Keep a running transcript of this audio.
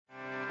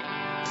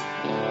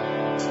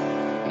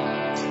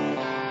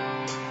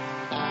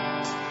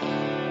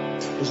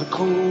There's a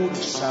code of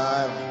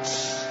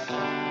silence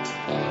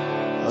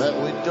that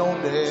we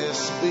don't dare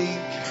speak.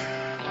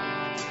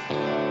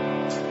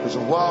 There's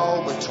a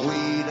wall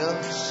between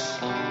us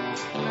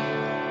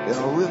and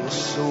a river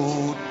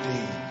so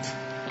deep.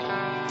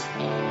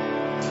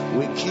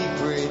 We keep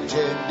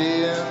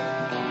pretending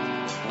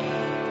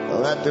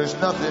that there's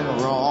nothing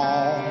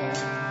wrong.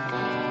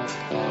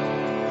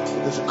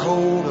 There's a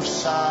code of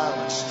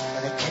silence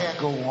and it can't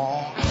go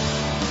on.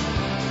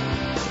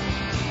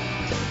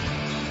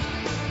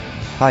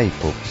 Hi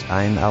folks,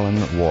 I'm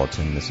Alan Watt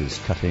and this is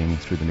Cutting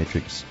Through the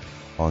Matrix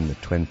on the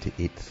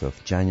 28th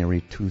of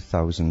January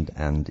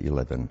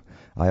 2011.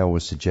 I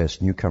always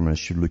suggest newcomers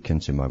should look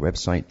into my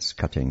website,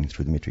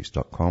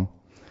 cuttingthroughthematrix.com,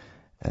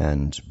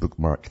 and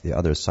bookmark the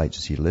other sites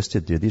you see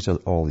listed there. These are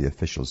all the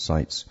official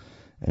sites.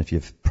 And if you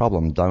have a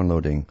problem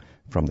downloading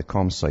from the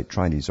COM site,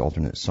 try these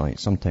alternate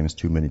sites. Sometimes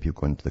too many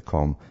people go into the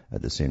COM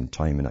at the same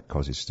time and that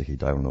causes sticky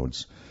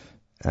downloads.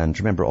 And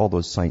remember, all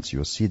those sites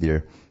you'll see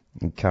there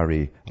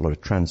carry a lot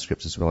of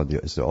transcripts as well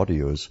as the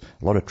audios,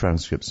 a lot of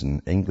transcripts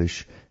in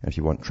English. And if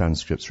you want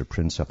transcripts or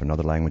prints up in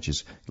other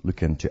languages,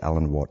 look into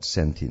Alan Watt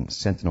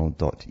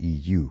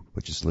Sentinel.eu,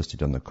 which is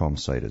listed on the COM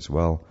site as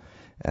well,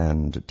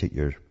 and take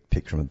your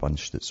pick from a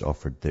bunch that's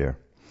offered there.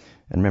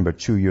 And remember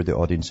too, you're the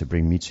audience that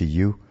bring me to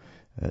you.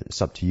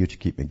 It's up to you to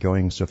keep me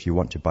going. So if you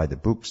want to buy the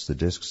books, the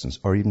discs,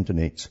 or even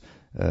donate,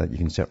 you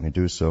can certainly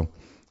do so.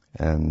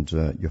 And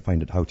you'll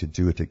find out how to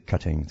do it at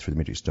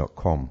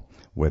cuttingthroughthematrix.com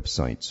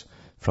website.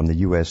 From the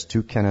US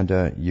to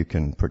Canada, you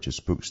can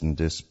purchase books and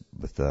discs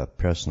with a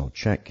personal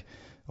check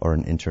or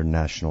an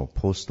international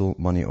postal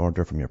money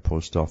order from your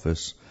post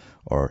office,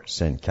 or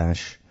send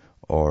cash,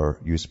 or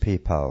use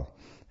PayPal.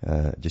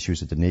 Just use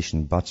the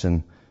donation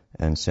button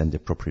and send the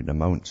appropriate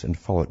amount and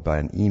follow it by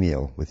an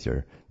email with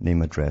your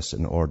name, address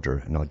and order,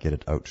 and I'll get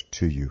it out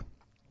to you.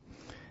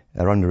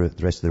 Around the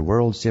rest of the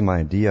world, same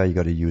idea. You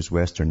got to use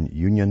Western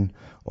Union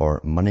or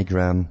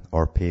MoneyGram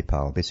or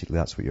PayPal. Basically,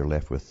 that's what you're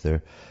left with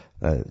there.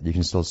 You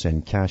can still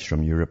send cash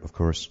from Europe, of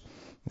course,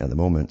 at the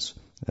moment,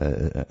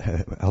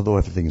 although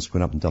everything's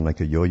going up and down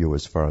like a yo-yo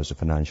as far as the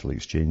financial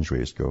exchange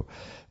rates go.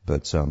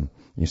 But you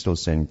can still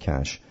send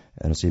cash.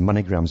 And I say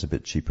MoneyGram's a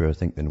bit cheaper, I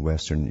think, than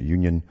Western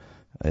Union.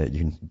 You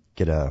can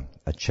get a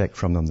check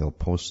from them. They'll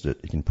post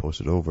it. You can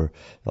post it over.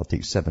 It'll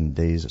take 7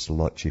 days. It's a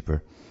lot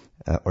cheaper.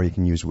 Or you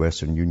can use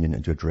Western Union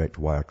and do a direct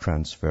wire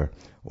transfer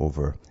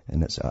over.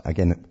 And it's,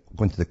 again,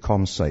 go into the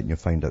COM site and you'll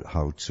find out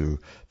how to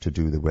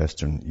do the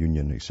Western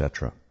Union,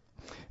 etc.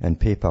 And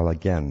PayPal,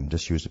 again,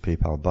 just use the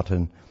PayPal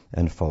button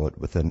and follow it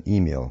with an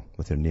email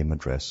with your name,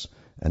 address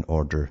and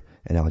order,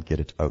 and I'll get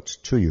it out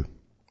to you.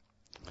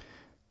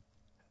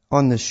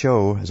 On the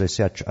show, as I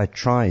said, I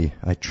try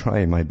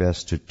my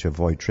best to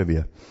avoid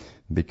trivia,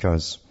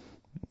 because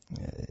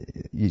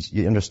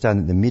you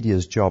understand that the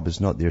media's job is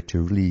not there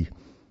to really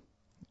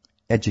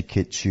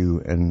educate you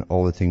in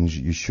all the things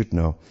you should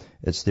know.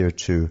 It's there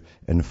to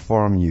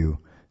inform you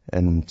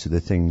into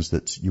the things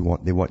that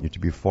they want you to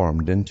be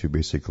formed into,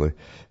 basically.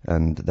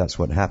 And that's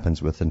what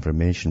happens with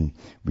information.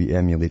 We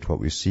emulate what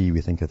we see.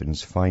 We think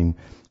everything's fine.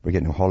 We're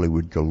getting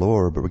Hollywood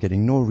galore, but we're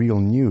getting no real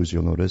news,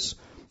 you'll notice,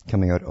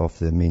 coming out of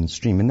the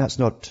mainstream. And that's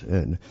not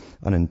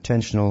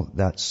unintentional.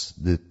 That's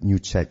the new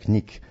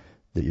technique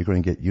that you're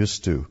going to get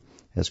used to.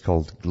 It's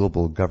called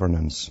global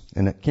governance.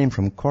 And it came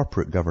from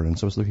corporate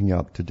governance. I was looking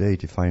up today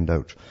to find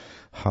out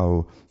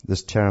how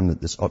this term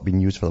that's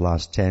been used for the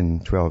last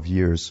 10, 12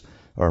 years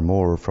or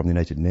more from the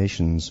United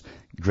Nations,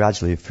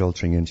 gradually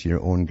filtering into your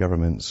own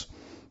governments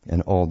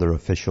and all their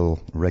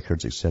official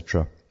records,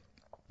 etc.,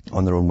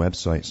 on their own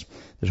websites.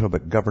 They talk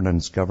about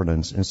governance,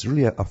 and it's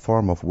really a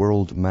form of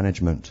world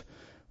management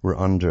we're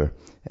under.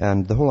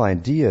 And the whole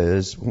idea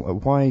is,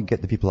 why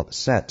get the people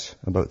upset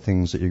about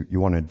things that you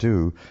want to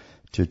do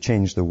to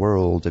change the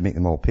world and make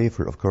them all pay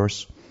for it, of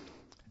course.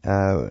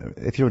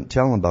 If you don't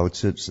tell them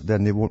about it,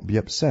 then they won't be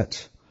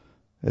upset.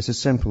 It's as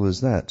simple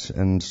as that.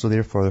 And so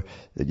therefore,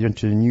 you're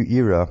into a new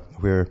era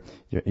where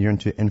you're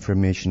into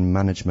information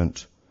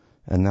management.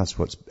 And that's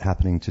what's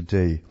happening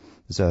today.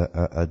 There's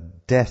a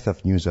death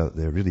of news out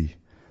there, really,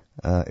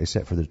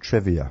 except for the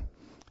trivia.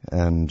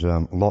 And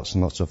lots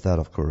of that,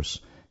 of course.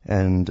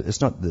 And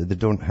it's not that they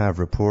don't have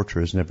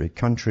reporters in every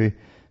country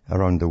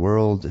around the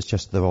world. It's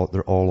just they're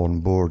all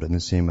on board in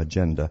the same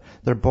agenda.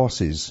 Their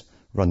bosses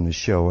run the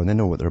show, and they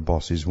know what their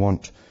bosses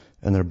want.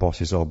 And their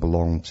bosses all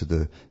belong to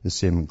the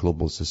same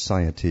global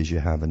society as you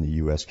have in the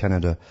US,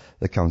 Canada,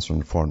 the Council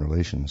on Foreign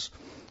Relations.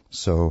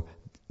 So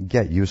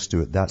get used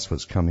to it. That's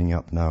what's coming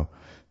up now.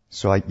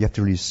 So you have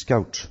to really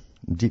scout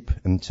deep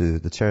into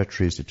the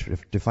territories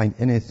to find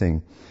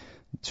anything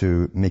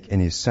to make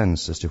any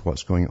sense as to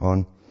what's going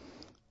on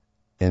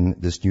in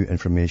this new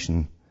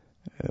information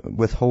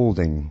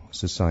withholding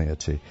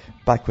society.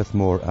 Back with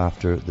more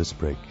after this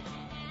break.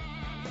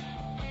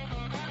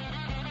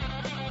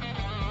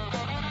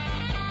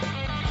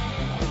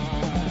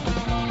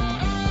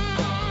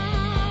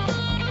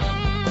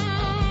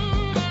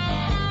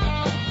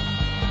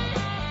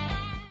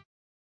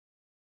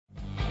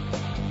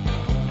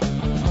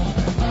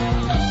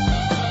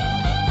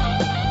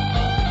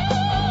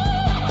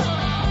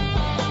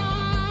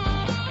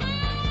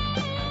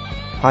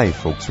 Hi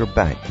folks, we're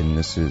back and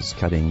this is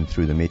Cutting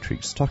Through the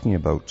Matrix, talking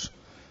about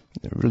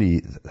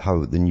really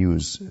how the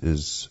news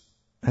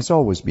has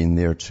always been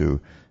there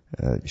to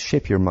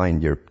shape your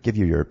mind, give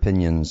you your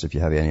opinions if you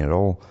have any at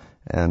all,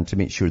 and to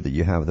make sure that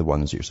you have the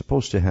ones that you're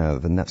supposed to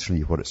have, and that's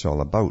really what it's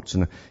all about.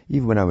 And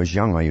even when I was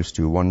young, I used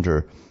to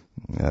wonder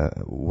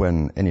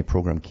when any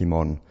program came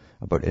on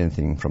about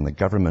anything from the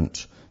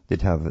government,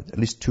 they'd have at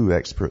least two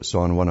experts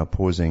on, one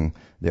opposing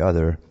the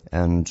other,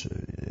 and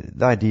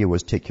the idea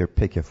was take your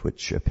pick of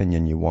which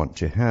opinion you want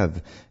to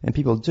have. And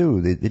people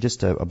do. They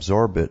just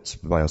absorb it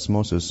by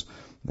osmosis,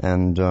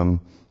 and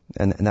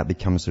that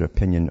becomes their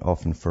opinion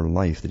often for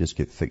life. They just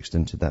get fixed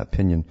into that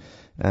opinion,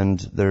 and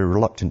they're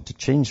reluctant to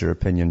change their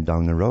opinion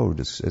down the road.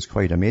 It's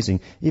quite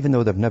amazing, even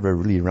though they've never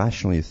really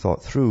rationally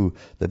thought through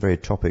the very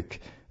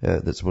topic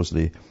that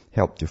supposedly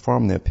helped to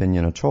form the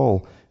opinion at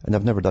all, and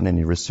they've never done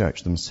any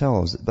research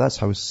themselves. That's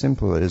how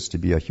simple it is to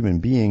be a human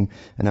being,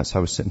 and that's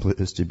how simple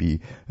it is to be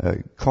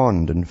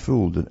conned and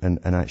fooled and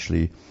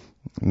actually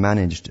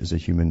managed as a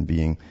human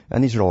being.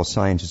 And these are all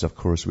sciences, of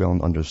course, well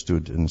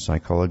understood in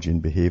psychology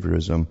and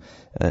behaviorism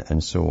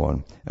and so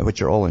on,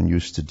 which are all in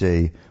use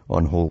today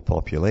on whole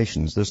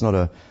populations. There's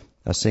not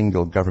a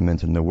single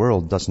government in the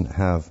world doesn't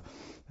have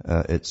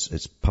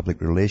its public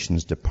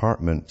relations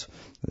department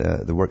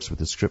that works with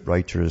the script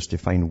writers to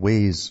find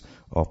ways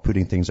of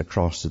putting things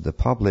across to the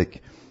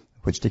public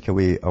which take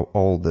away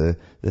all the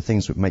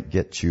things that might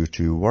get you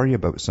to worry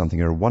about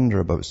something or wonder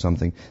about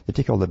something. They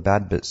take all the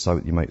bad bits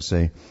out, you might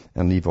say,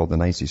 and leave all the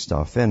nicey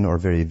stuff in, or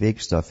very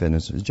vague stuff in.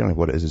 It's generally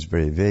what it is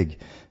very vague,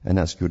 and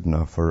that's good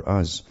enough for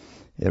us.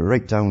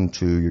 Right down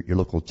to your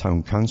local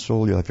town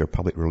council, you'll have your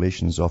public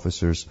relations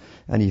officers,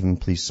 and even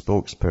police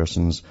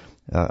spokespersons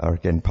are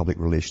again public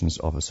relations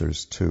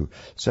officers too.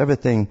 So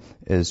everything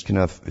is kind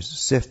of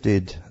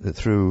sifted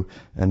through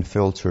and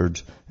filtered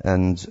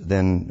and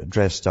then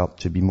dressed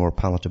up to be more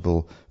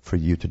palatable for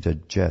you to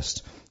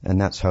digest.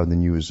 And that's how the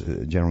news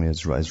generally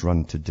is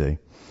run today.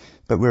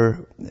 But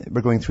we're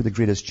going through the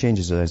greatest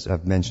changes, as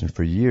I've mentioned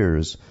for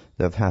years,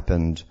 that have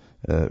happened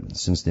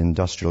since the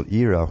industrial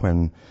era,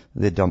 when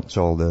they dumped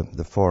all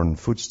the foreign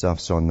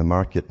foodstuffs on the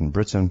market in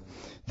Britain,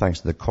 thanks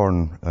to the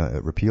Corn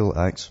Repeal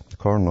Act, the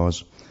Corn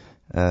Laws.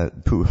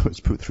 Was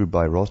put through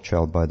by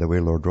Rothschild, by the way,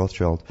 Lord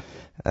Rothschild,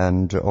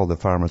 and all the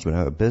farmers went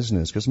out of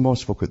business because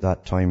most folk at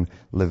that time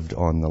lived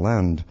on the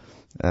land,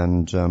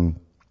 and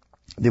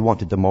they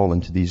wanted them all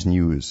into these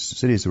new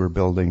cities they were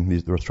building,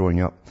 they were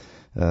throwing up,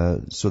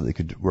 so that they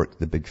could work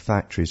the big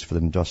factories for the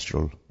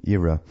industrial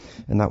era,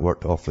 and that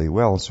worked awfully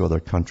well, so other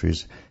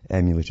countries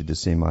emulated the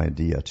same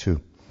idea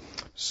too.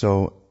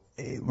 So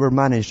we're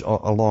managed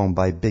along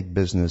by big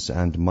business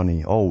and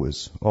money,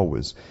 always.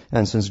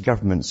 And since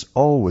governments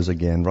always,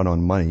 again, run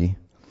on money,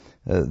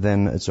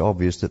 then it's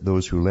obvious that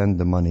those who lend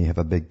the money have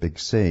a big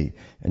say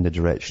in the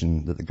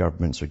direction that the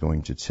governments are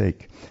going to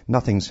take.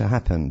 Nothing's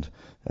happened.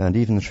 And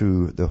even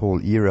through the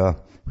whole era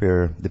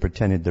where they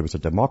pretended there was a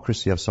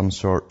democracy of some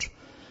sort,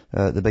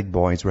 the big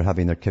boys were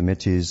having their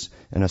committees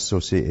and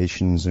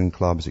associations and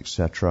clubs,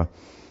 etc.,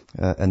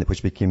 and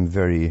which became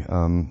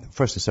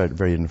first they started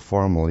very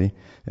informally,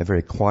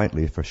 very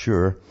quietly for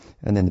sure,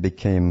 and then they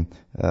became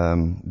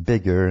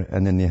bigger,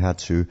 and then they had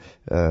to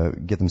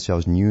give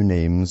themselves new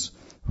names,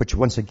 which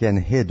once again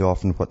hid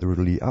often what they were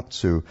really up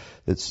to.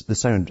 They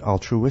sounded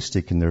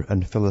altruistic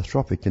and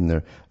philanthropic in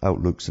their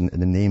outlooks and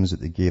the names that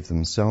they gave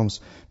themselves,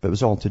 but it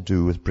was all to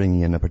do with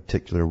bringing in a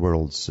particular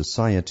world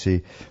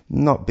society,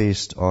 not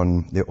based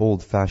on the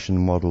old-fashioned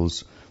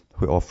models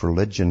of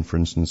religion, for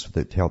instance,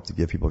 that help to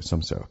give people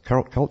some sort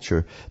of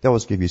culture. They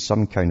always give you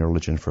some kind of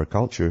religion for a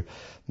culture,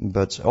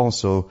 but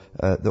also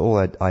the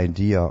old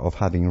idea of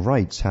having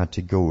rights had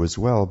to go as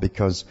well,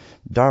 because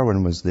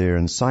Darwin was there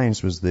and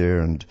science was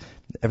there and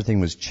everything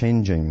was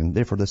changing, and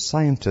therefore the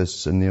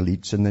scientists and the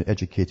elites and the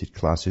educated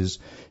classes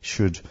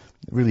should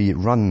really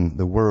run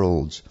the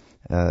world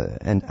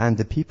and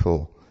the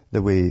people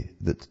the way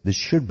that they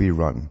should be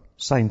run,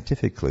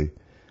 scientifically,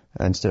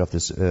 instead of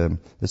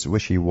this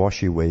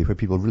wishy-washy way where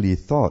people really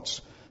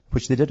thought,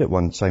 which they did at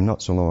one time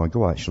not so long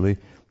ago actually,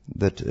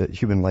 that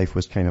human life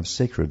was kind of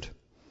sacred.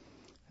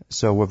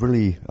 So we've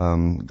really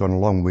gone a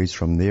long ways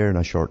from there in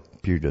a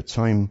short period of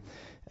time,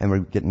 and we're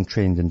getting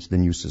trained into the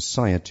new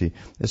society.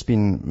 It's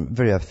been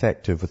very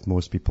effective with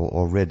most people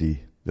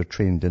already. They're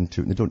trained into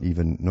it and they don't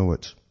even know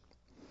it.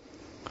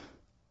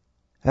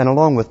 And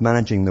along with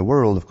managing the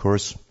world, of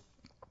course,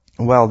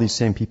 while these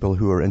same people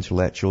who are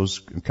intellectuals,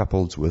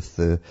 coupled with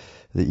the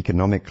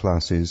economic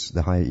classes,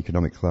 the high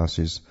economic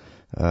classes,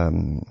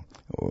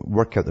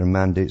 work out their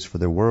mandates for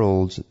the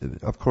world,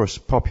 of course,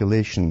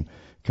 population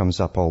comes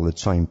up all the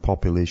time,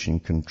 population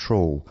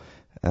control.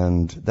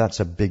 And that's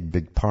a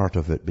big part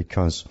of it,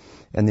 because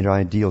in their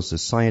ideal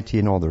society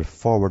and all their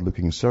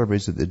forward-looking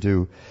surveys that they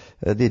do,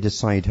 they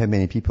decide how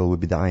many people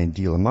would be the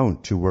ideal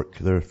amount to work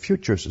their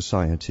future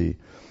society.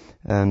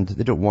 And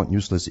they don't want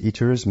useless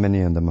eaters.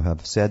 Many of them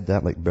have said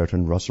that, like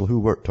Bertrand Russell, who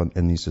worked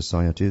in these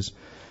societies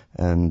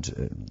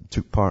and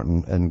took part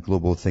in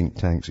global think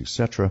tanks,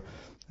 etc.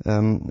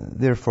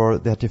 Therefore,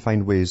 they had to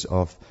find ways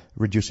of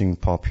reducing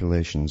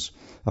populations.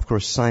 Of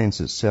course,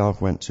 science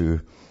itself went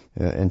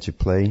into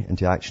play,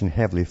 into action,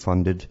 heavily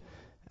funded.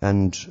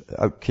 And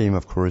out came,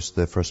 of course,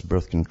 the first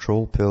birth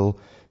control pill.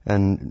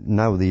 And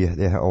now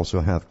they also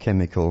have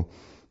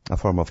a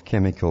form of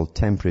chemical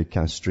temporary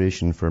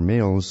castration for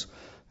males,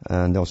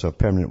 and also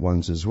permanent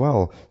ones as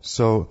well.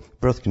 So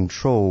birth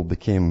control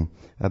became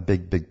a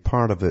big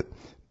part of it.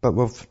 But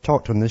we've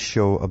talked on this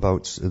show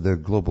about the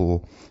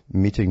global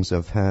meetings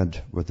I've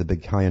had with the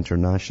big high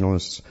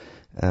internationalists,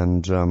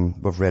 and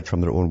we've read from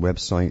their own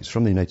websites,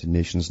 from the United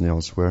Nations and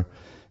elsewhere,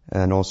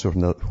 and also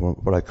from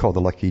what I call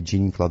the Lucky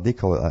Gene Club. They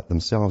call it that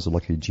themselves, the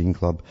Lucky Gene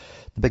Club.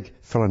 The big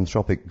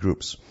philanthropic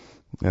groups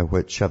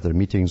which have their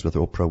meetings with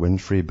Oprah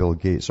Winfrey, Bill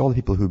Gates, all the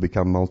people who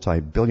become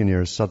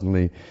multi-billionaires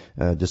suddenly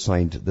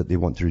decide that they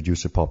want to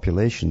reduce the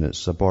population.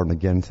 It's a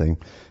born-again thing.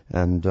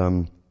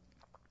 And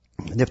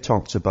they've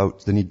talked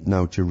about the need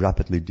now to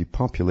rapidly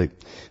depopulate.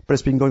 But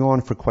it's been going on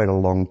for quite a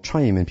long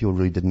time, and people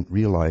really didn't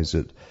realize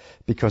it.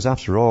 Because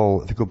after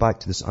all, if you go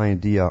back to this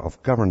idea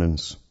of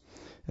governance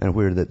and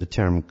where the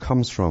term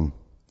comes from,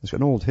 it's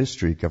got an old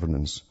history,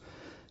 governance.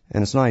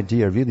 And it's an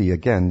idea really,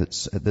 again,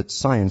 that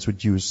science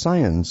would use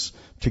science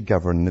to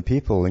govern the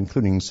people,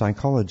 including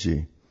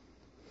psychology.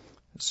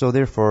 So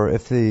therefore,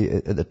 if they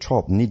at the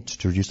top need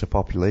to reduce the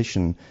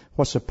population,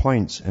 what's the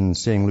point in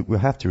saying, look, we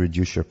have to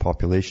reduce your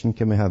population,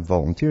 can we have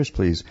volunteers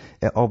please?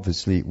 It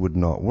obviously would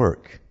not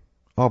work.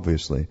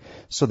 Obviously.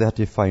 So they had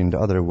to find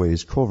other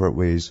ways, covert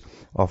ways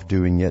of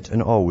doing it,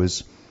 and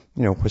always,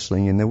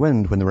 whistling in the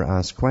wind when they were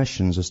asked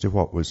questions as to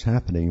what was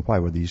happening. Why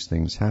were these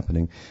things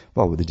happening?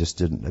 Well, they just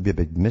didn't. It'd be a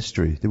big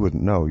mystery. They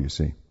wouldn't know, you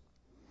see.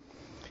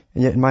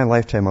 And yet in my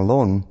lifetime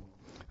alone,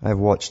 I've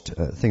watched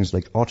things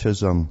like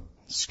autism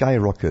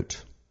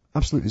skyrocket,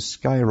 absolutely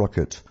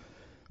skyrocket,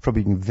 from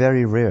being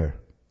very rare.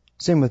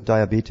 Same with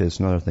diabetes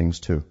and other things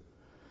too.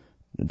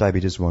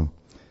 Diabetes 1.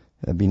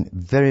 Been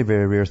very,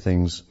 very rare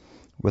things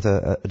with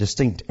a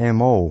distinct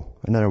MO.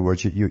 In other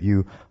words,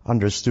 you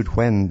understood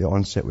when the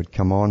onset would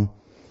come on.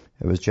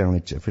 It was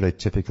generally a fairly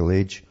typical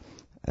age.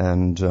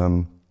 And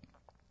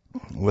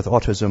with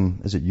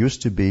autism, as it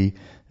used to be,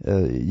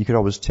 you could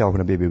always tell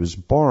when a baby was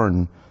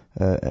born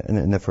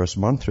in the first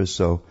month or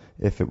so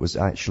if it was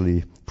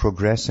actually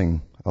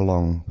progressing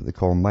along what they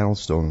call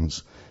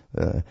milestones.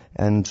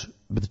 And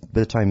by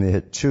the time they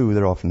hit 2,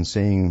 they're often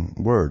saying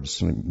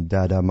words, like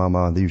dada,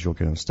 mama, the usual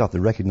kind of stuff.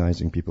 They're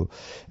recognizing people,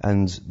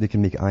 and they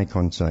can make eye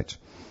contact.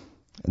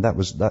 That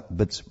was that,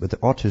 but with the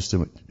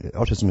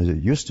autism as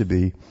it used to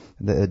be,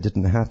 that it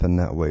didn't happen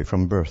that way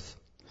from birth.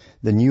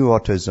 The new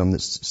autism,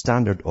 that's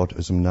standard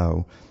autism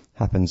now,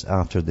 happens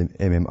after the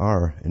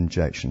MMR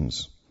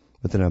injections.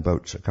 Within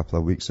about a couple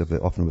of weeks of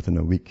it, often within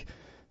a week,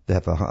 they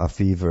have a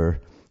fever,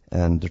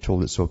 and they're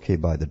told it's okay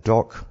by the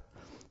doc.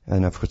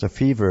 And of course, a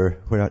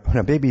fever, when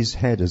a baby's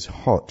head is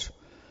hot,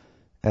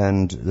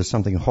 and there's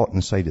something hot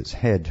inside its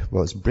head,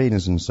 well, its brain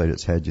is inside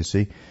its head, you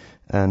see,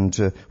 and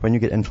when you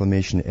get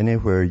inflammation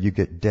anywhere, you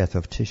get death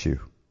of tissue.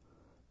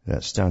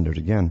 That's standard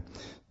again.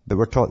 But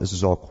we're taught this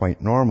is all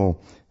quite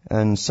normal.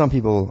 And some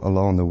people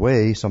along the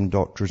way, some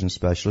doctors and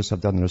specialists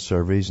have done their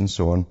surveys and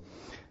so on,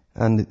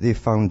 and they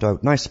found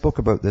out, and I spoke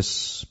about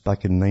this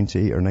back in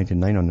 98 or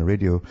 99 on the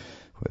radio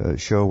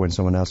show when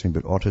someone asked me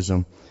about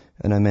autism,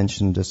 and I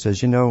mentioned, it says,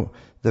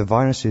 the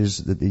viruses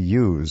that they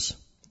use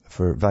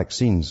for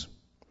vaccines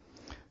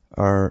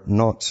are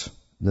not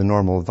the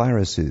normal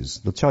viruses.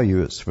 They'll tell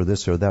you it's for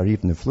this or that, or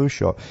even the flu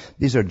shot.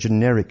 These are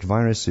generic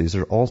viruses.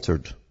 They're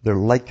altered. They're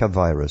like a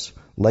virus,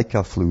 like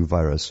a flu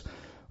virus,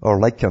 or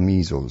like a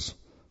measles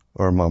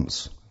or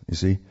mumps, you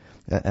see.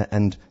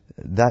 And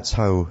that's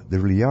how they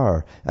really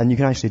are. And you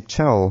can actually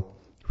tell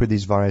where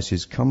these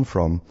viruses come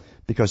from,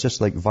 because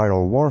just like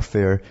viral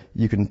warfare,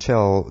 you can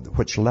tell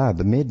which lab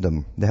made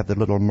them. They have their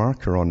little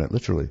marker on it,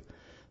 literally.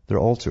 They're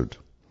altered,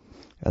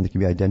 and they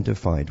can be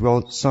identified.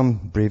 Well, some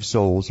brave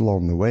souls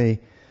along the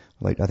way,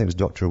 like I think it was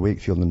Dr.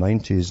 Wakefield in the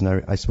 90s,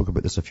 and I spoke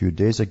about this a few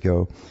days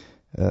ago,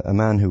 a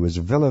man who was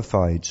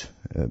vilified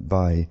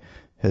by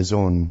his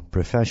own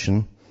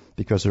profession,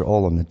 because they're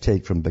all on the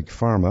take from Big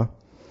Pharma,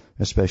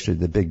 especially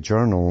the big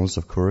journals,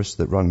 of course,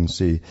 that run,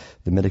 the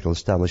medical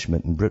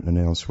establishment in Britain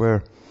and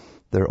elsewhere.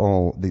 They're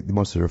all,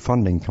 most of their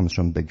funding comes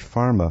from Big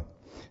Pharma.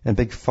 And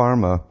Big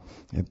Pharma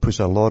puts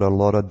a lot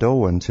of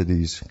dough into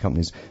these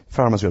companies.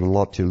 Pharma's got a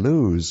lot to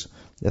lose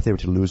if they were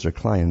to lose their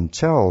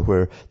clientele,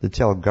 where they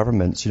tell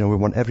governments, we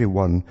want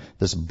everyone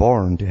that's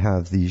born to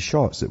have these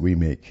shots that we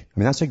make. I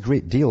mean, that's a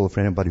great deal for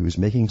anybody who's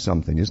making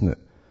something, isn't it?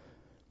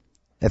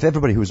 If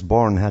everybody who's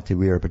born had to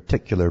wear a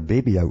particular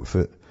baby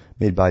outfit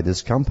made by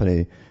this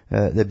company,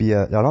 there'd be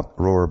an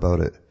uproar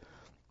about it.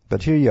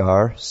 But here you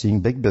are,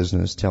 seeing big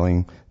business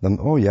telling them,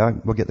 oh yeah,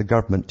 we'll get the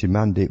government to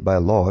mandate by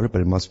law,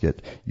 everybody must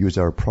use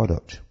our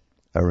product,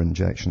 our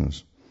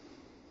injections.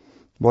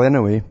 Well,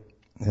 anyway,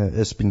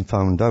 it's been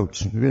found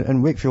out.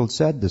 And Wakefield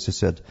said this,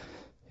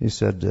 he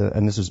said,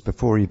 and this is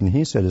before even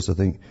he said this, I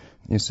think,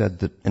 he said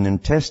that in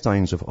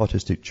intestines of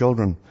autistic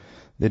children,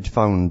 they'd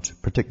found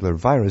particular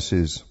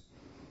viruses,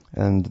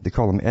 and they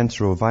call them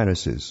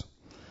enteroviruses.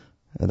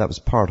 That was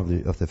part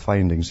of the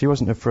findings. He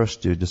wasn't the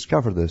first to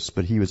discover this,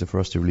 but he was the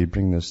first to really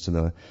bring this to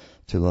the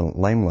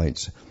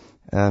limelight.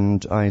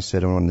 And I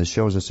said on one of the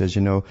shows, I says,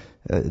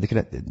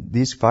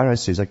 these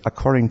viruses,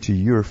 according to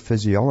your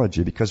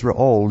physiology, because we're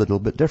all a little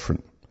bit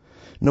different.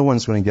 No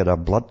one's going to get a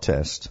blood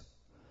test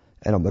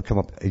and it'll come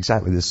up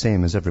exactly the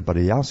same as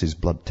everybody else's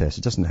blood test.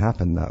 It doesn't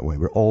happen that way.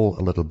 We're all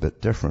a little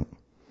bit different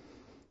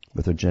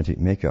with our genetic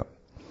makeup.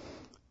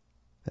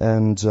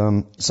 And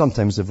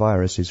sometimes the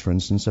viruses, for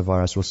instance, a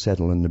virus will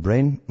settle in the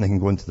brain. They can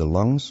go into the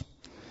lungs.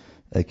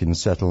 It can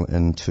settle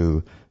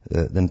into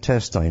the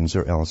intestines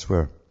or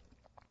elsewhere.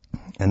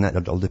 And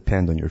that will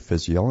depend on your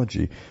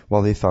physiology.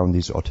 Well, they found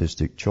these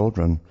autistic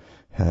children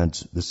had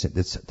this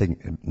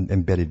thing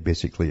embedded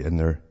basically in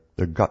their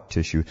gut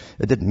tissue.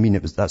 It didn't mean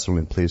that's the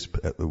only place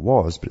it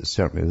was, but it's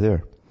certainly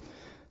there.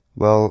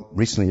 Well,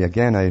 recently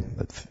again,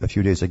 a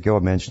few days ago, I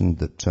mentioned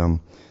that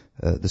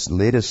this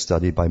latest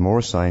study by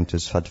more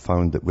scientists had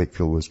found that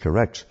Wakefield was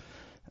correct,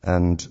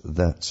 and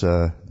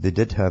that they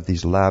did have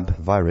these lab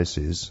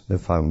viruses they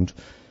found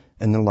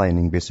in the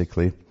lining,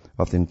 basically,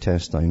 of the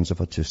intestines of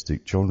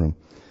autistic children.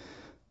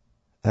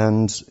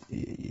 And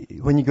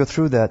when you go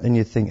through that, and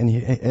you think, and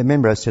I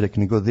remember I said it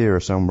can go there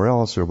or somewhere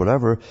else or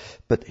whatever,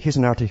 but here's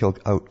an article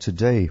out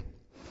today,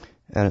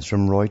 and it's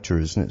from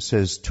Reuters, and it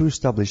says, 2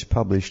 studies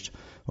published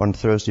on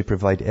Thursday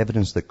provide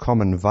evidence that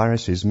common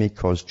viruses may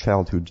cause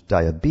childhood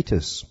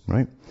diabetes,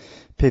 right?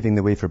 Paving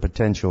the way for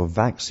potential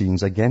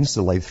vaccines against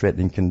the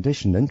life-threatening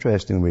condition.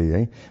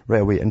 Interestingly,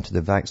 right away into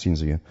the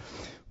vaccines again.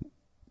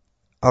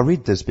 I'll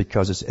read this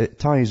because it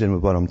ties in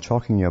with what I'm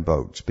talking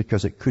about,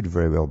 because it could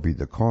very well be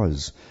the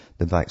cause,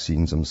 the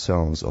vaccines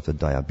themselves, of the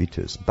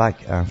diabetes.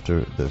 Back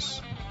after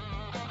this.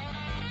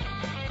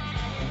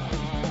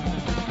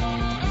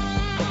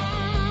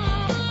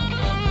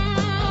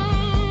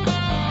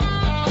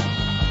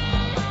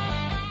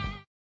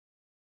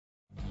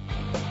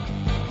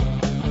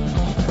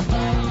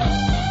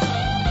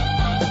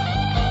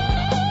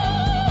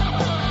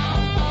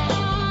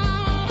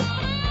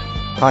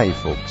 Hi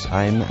folks,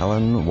 I'm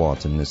Alan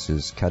Watt, and this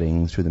is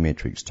Cutting Through the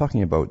Matrix,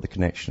 talking about the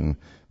connection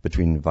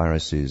between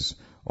viruses,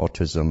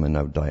 autism and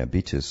now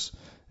diabetes.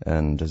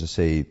 And as I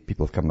say,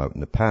 people have come out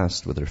in the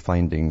past with their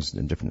findings,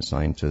 and different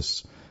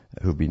scientists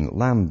who've been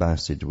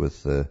lambasted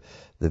with the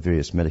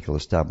various medical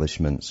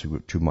establishments who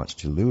have too much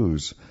to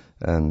lose.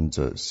 And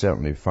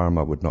certainly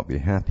pharma would not be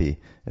happy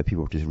if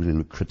people were to really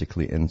look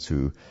critically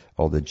into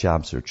all the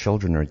jabs their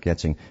children are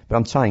getting. But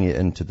I'm tying it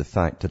into the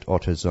fact that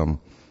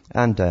autism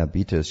and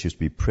diabetes used to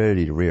be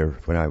pretty rare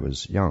when I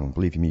was young,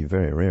 believe me,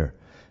 very rare.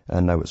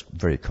 And now it's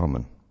very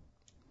common.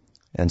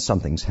 And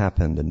something's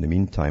happened in the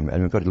meantime,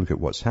 and we've got to look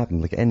at what's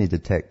happened. Like any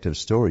detective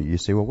story, you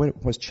say, well,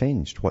 what's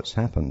changed? What's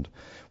happened?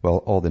 Well,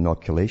 all the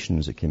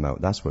inoculations that came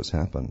out, that's what's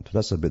happened.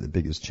 That's about the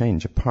biggest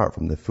change, apart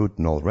from the food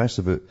and all the rest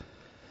of it.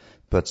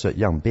 But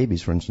young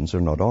babies, for instance,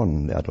 are not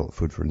on the adult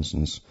food, for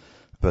instance.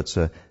 But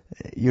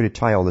you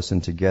tie all this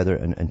in together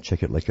and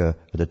check it like a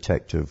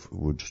detective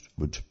would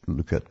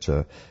look at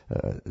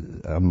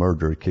a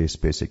murder case,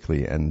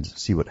 basically, and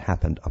see what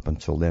happened up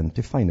until then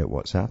to find out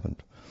what's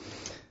happened.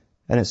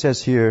 And it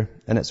says here,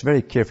 and it's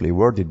very carefully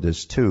worded,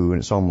 this too, and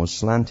it's almost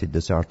slanted,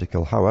 this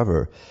article.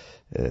 However,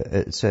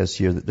 it says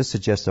here that this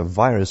suggests a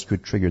virus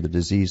could trigger the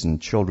disease in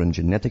children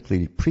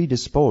genetically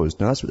predisposed.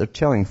 Now, that's what they're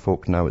telling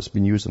folk now. It's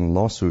been used in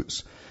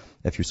lawsuits,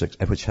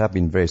 which have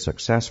been very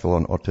successful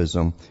on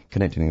autism,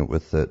 connecting it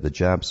with the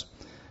jabs,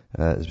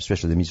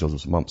 especially the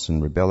measles, mumps,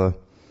 and rubella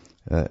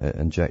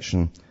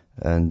injection.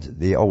 And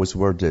they always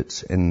word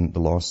it in the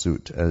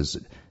lawsuit as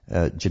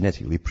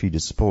genetically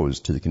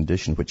predisposed to the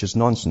condition, which is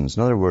nonsense.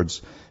 In other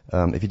words,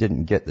 if you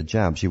didn't get the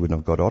jabs, you wouldn't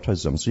have got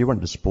autism. So you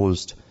weren't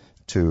disposed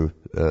to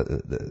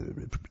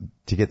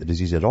get the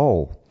disease at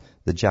all.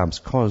 The jabs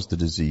caused the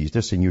disease.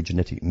 They're saying your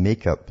genetic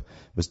makeup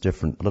was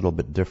different, a little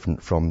bit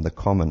different from the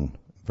common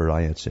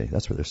variety.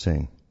 That's what they're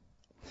saying.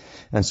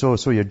 And so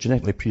you're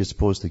genetically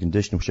predisposed to the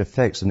condition, which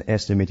affects an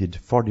estimated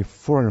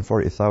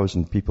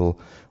 440,000 people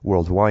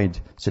worldwide,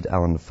 said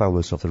Alan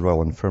Fowlis of the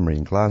Royal Infirmary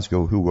in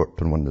Glasgow, who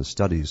worked on one of the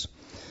studies.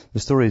 The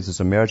story that's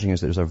emerging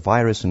is that there's a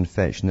virus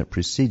infection that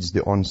precedes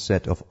the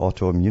onset of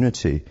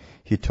autoimmunity,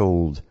 he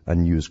told a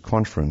news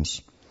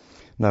conference.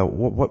 Now,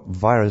 what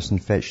virus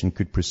infection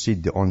could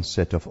precede the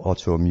onset of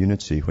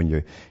autoimmunity when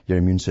your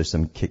immune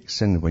system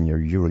kicks in when you're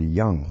really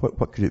young?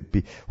 What could it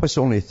be? What's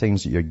the only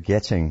things that you're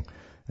getting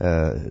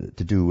to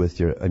do with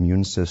your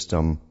immune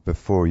system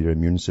before your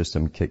immune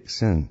system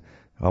kicks in?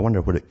 I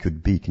wonder what it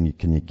could be.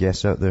 Can you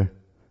guess out there?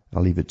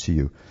 I'll leave it to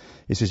you.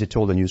 He says he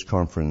told a news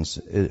conference,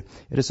 it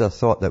is a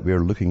thought that we are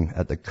looking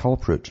at the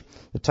culprit.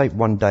 The type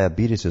 1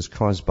 diabetes is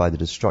caused by the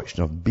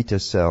destruction of beta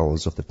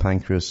cells of the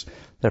pancreas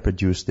that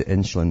produce the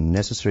insulin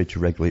necessary to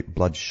regulate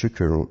blood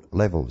sugar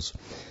levels.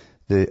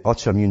 The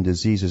autoimmune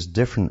disease is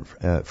different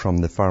from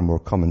the far more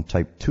common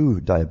type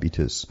 2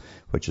 diabetes,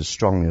 which is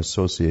strongly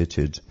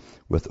associated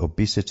with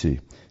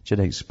obesity.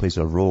 Genetics plays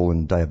a role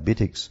in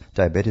diabetes,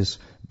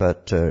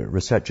 but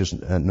researchers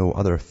know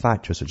other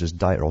factors such as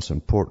diet are also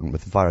important,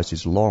 with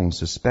viruses long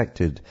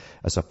suspected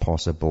as a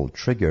possible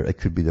trigger. It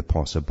could be the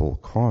possible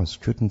cause,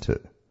 couldn't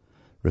it?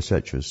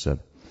 Researchers said.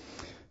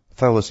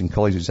 Fowles and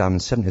colleagues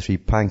examined 73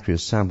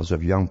 pancreas samples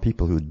of young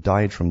people who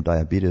died from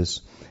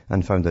diabetes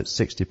and found that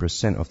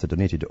 60% of the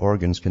donated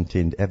organs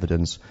contained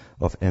evidence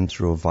of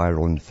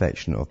enteroviral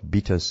infection of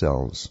beta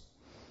cells.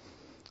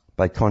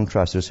 By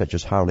contrast,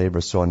 researchers hardly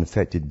ever saw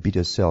infected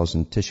beta cells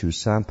in tissue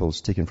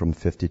samples taken from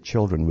 50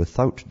 children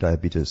without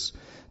diabetes,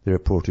 they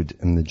reported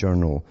in the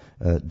journal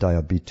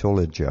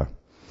Diabetologia.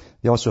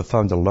 They also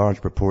found a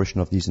large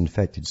proportion of these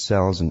infected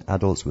cells in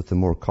adults with the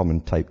more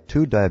common type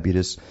 2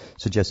 diabetes,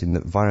 suggesting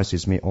that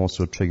viruses may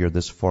also trigger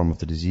this form of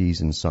the disease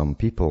in some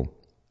people.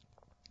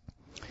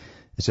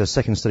 It's a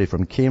second study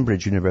from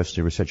Cambridge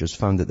University. Researchers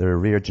found that there are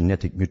rare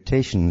genetic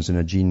mutations in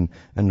a gene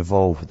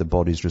involved with the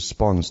body's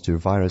response to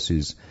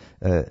viruses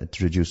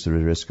to reduce the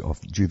risk of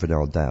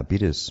juvenile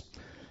diabetes.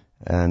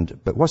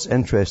 But what's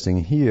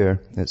interesting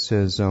here, it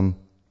says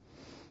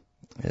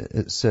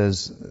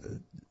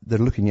they're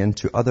looking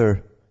into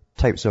other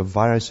types of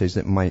viruses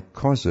that might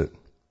cause it.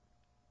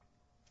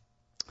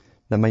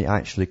 That might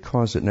actually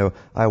cause it. Now,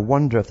 I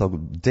wonder if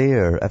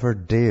they'll ever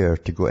dare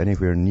to go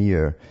anywhere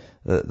near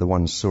the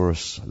one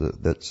source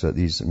that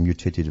these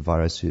mutated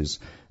viruses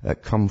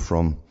come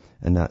from,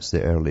 and that's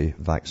the early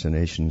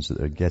vaccinations that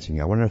they're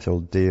getting. I wonder if they'll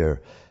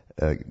dare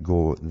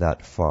go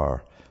that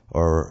far,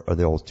 or are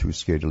they all too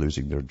scared of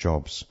losing their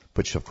jobs?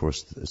 Which, of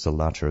course, is the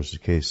latter is the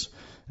case,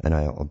 and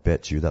I'll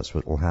bet you that's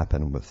what will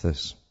happen with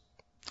this.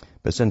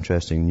 But it's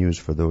interesting news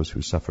for those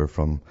who suffer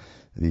from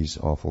these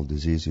awful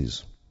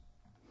diseases.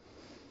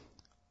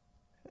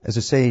 As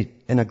I say,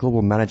 in a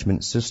global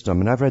management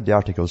system, and I've read the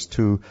articles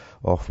too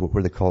of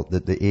where they call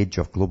it the age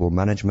of global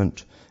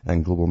management,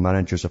 and global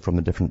managers are from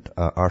the different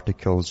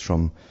articles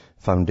from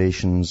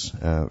foundations,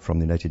 from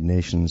the United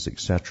Nations,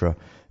 etc.,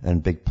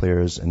 and big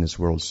players in this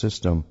world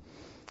system.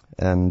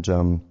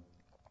 And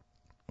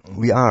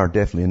we are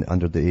definitely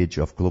under the age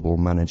of global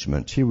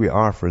management. Here we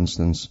are, for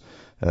instance,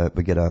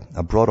 we get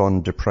a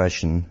brought-on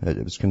depression.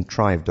 It was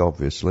contrived,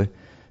 obviously.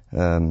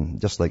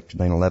 Just like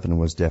 9/11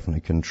 was definitely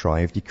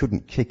contrived.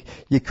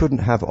 You couldn't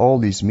have all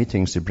these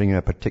meetings to bring in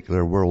a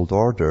particular world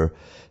order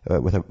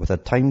with a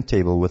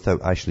timetable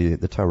without actually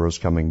the towers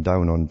coming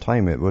down on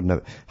time. It wouldn't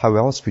have, how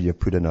else could you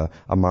put in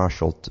a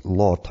martial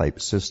law type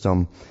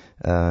system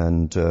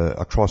and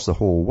across the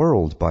whole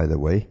world, by the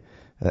way?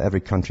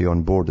 Every country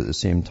on board at the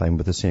same time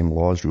with the same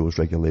laws, rules,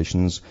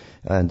 regulations,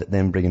 and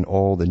then bring in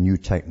all the new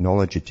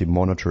technology to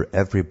monitor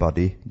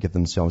everybody, give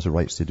themselves the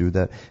rights to do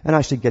that, and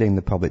actually getting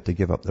the public to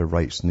give up their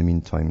rights in the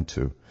meantime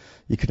too.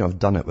 You couldn't have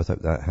done it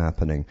without that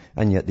happening,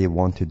 and yet they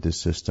wanted the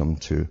system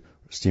to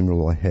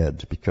steamroll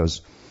ahead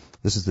because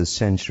this is the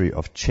century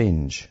of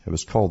change. It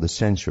was called the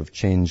century of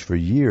change for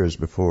years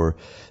before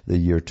the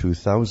year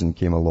 2000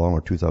 came along,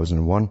 or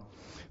 2001.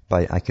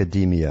 By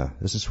academia.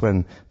 This is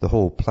when the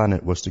whole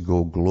planet was to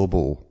go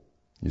global,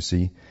 you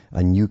see.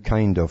 A new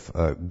kind of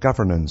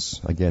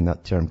governance. Again,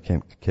 that term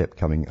kept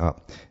coming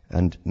up.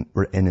 And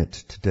we're in it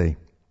today.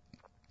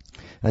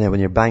 And then when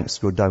your banks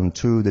go down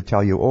too, they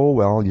tell you, oh,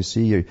 well, you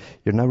see, you're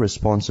now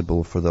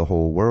responsible for the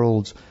whole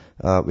world.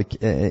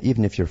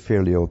 Even if you're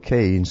fairly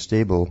okay and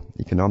stable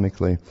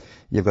economically,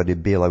 you've got to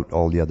bail out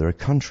all the other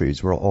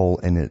countries. We're all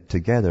in it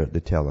together, they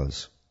tell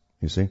us,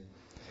 you see.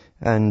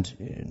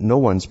 And no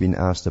one's been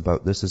asked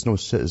about this. There's no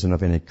citizen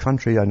of any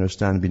country, I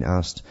understand, been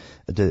asked,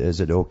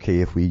 is it okay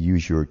if we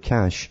use your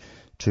cash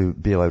to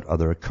bail out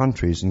other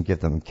countries and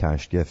give them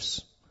cash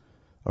gifts?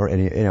 Or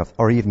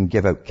even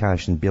give out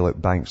cash and bail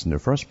out banks in the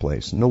first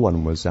place? No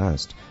one was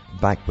asked.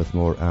 Back with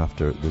more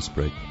after this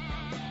break.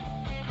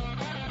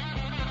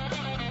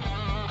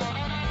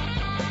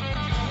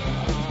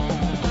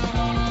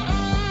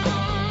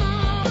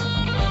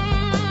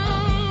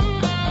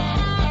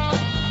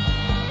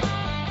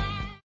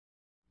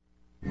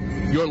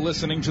 You're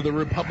listening to the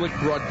Republic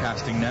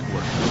Broadcasting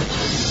Network,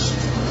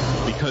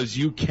 because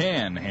you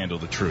can handle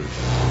the truth.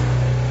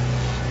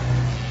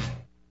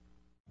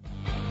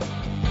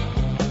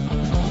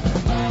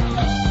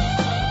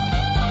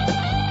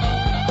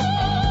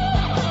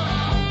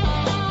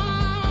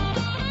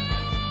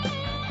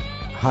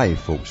 Hi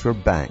folks, we're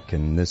back,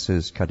 and this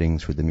is Cutting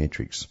Through the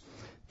Matrix.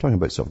 Talking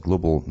about sort of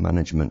global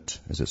management,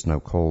 as it's now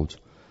called,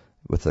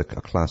 with a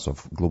class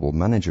of global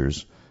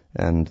managers.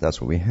 And that's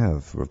what we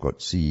have. We've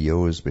got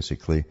CEOs,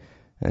 basically,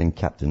 and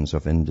captains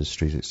of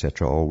industries,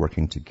 etc., all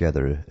working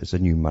together as a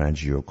new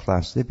managerial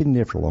class. They've been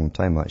there for a long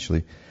time,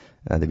 actually.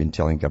 They've been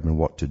telling government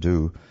what to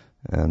do.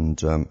 And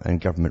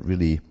government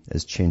really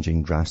is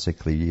changing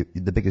drastically.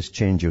 The biggest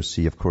change you'll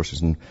see, of course,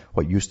 is in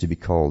what used to be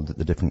called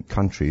the different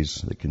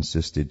countries that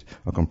consisted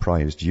or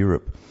comprised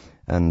Europe.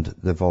 And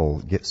they've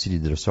all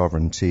ceded their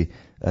sovereignty,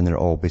 and they're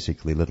all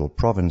basically little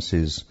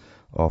provinces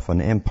of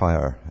an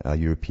empire, a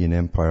European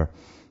empire.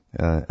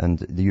 And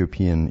the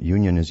European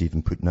Union is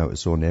even putting out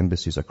its own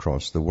embassies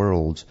across the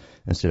world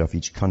instead of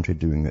each country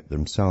doing it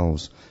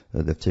themselves.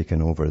 They've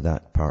taken over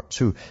that part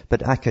too.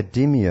 But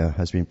academia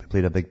has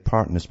played a big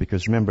part in this,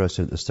 because remember I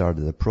said at the start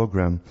of the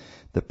program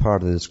that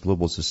part of this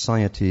global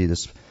society,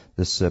 this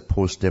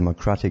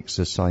post-democratic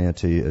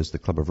society, as the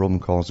Club of Rome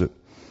calls it,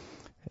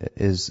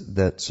 is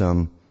that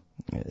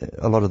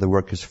a lot of the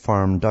work is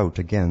farmed out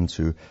again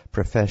to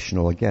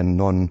professional, again,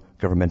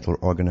 non-governmental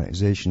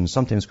organizations,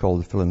 sometimes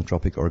called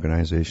philanthropic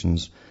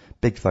organizations,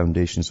 big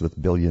foundations with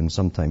billions,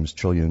 sometimes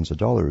trillions of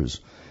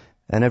dollars.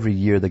 And every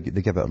year they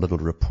give out little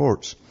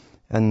reports.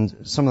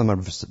 And some of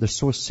them they're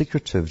so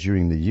secretive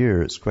during the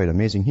year, it's quite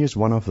amazing. Here's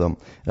one of them.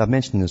 I've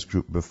mentioned this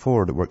group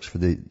before that works for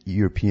the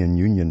European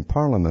Union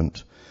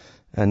Parliament.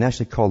 And they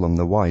actually call them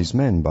the Wise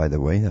Men, by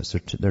the way. That's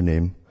their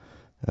name,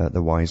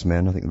 the Wise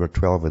Men. I think there were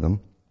 12 of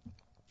them.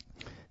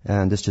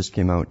 And this just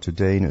came out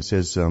today, and it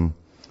says,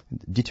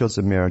 details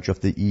emerge of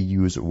the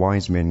EU's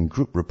Wise Men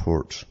Group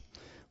report.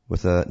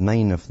 With a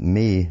 9 of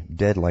May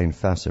deadline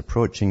fast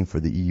approaching for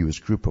the EU's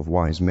group of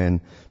wise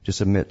men to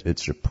submit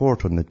its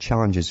report on the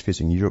challenges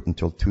facing Europe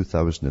until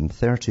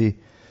 2030,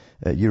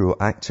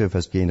 Euroactiv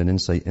has gained an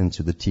insight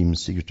into the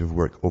team's secretive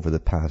work over the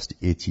past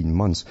 18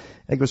 months.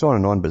 It goes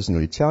on, but it doesn't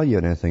really tell you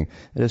anything.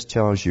 It just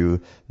tells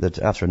you that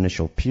after an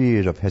initial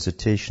period of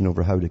hesitation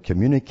over how to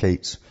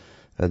communicate,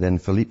 then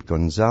Felipe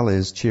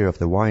Gonzalez, chair of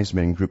the Wise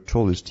Men Group,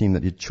 told his team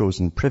that he'd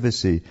chosen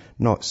privacy,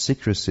 not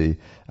secrecy,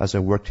 as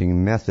a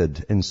working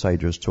method,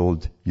 insiders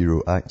told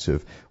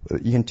Euroactiv.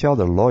 You can tell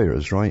they're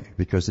lawyers, right?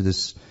 Because it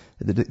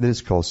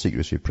is called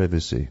secrecy,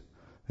 privacy.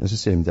 It's the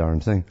same darn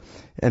thing.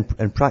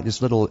 In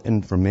practice, little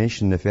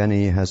information, if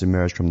any, has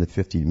emerged from the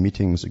 50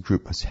 meetings the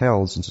group has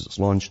held since its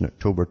launch in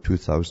October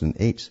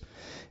 2008.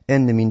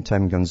 In the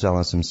meantime,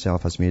 Gonzalez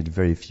himself has made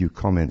very few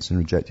comments and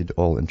rejected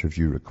all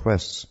interview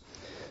requests.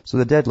 So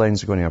the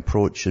deadlines are going to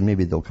approach, and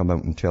maybe they'll come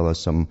out and tell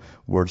us some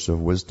words of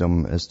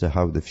wisdom as to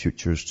how the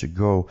future's to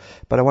go.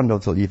 But I wonder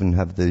if they'll even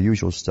have the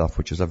usual stuff,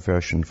 which is a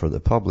version for the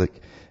public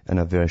and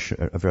a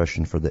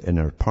version for the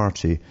inner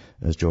party,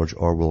 as George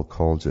Orwell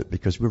calls it,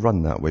 because we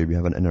run that way. We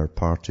have an inner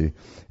party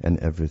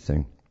in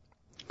everything.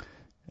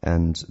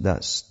 And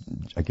that's,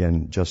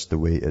 again, just the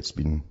way it's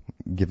been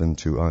given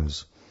to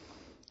us.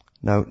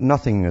 Now,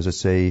 nothing, as I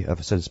say,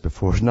 I've said this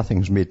before,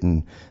 nothing's made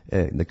in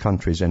the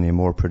countries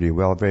anymore pretty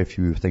well. Very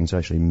few things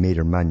actually made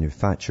or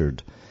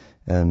manufactured.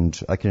 And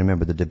I can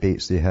remember the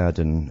debates they had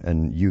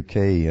in UK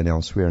and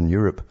elsewhere in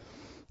Europe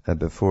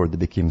before they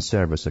became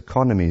service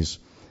economies,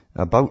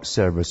 about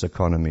service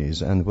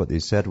economies. And what they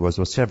said was,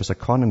 well, service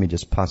economy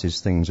just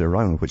passes things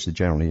around, which they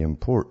generally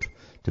import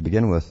to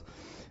begin with.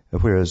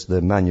 Whereas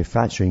the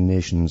manufacturing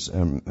nations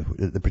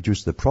that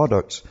produce the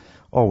products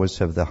always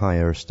have the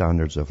higher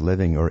standards of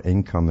living or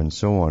income and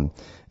so on.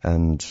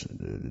 And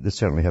they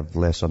certainly have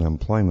less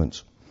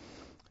unemployment.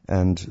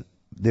 And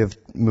they've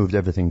moved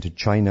everything to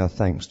China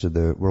thanks to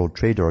the World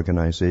Trade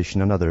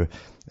Organization, another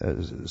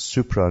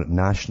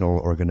supranational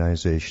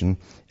organization,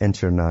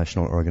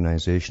 international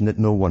organization that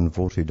no one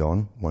voted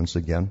on, once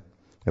again.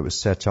 It was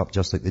set up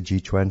just like the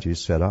G20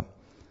 is set up.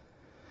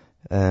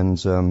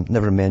 And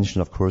never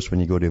mention, of course, when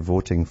you go to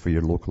voting for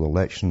your local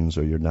elections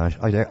or your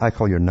I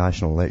call your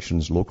national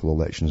elections local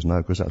elections now,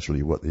 because that's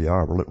really what they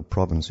are. We're little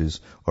provinces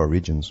or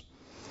regions.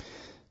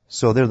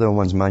 So they're the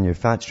ones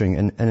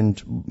manufacturing.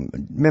 And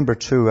remember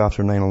too,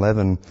 after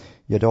 9/11,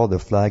 you had all the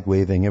flag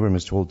waving. Everyone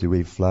was told to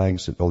wave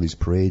flags at all these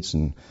parades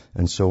and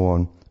so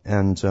on.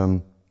 And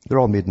they're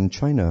all made in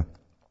China.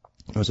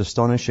 It was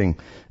astonishing.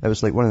 It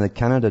was like one of the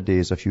Canada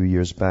days a few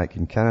years back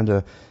in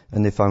Canada,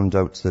 and they found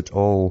out that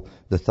all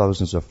the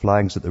thousands of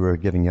flags that they were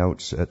giving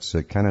out at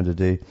Canada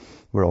Day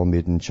were all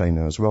made in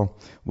China as well.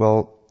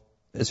 Well,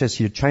 it says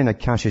here China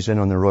cashes in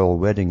on the royal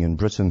wedding in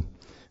Britain.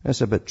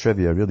 That's a bit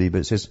trivia, really,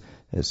 but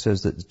it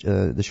says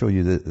that they show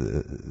you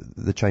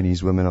the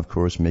Chinese women, of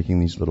course, making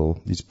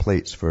these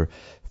plates for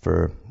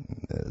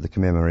the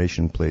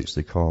commemoration plates,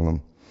 they call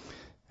them.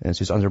 And it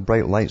says, under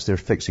bright lights, they're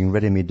fixing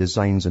ready-made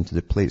designs into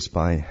the plates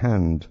by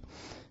hand.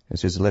 It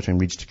says, the lettering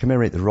reads, to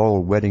commemorate the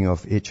royal wedding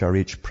of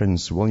HRH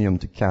Prince William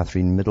to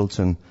Catherine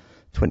Middleton,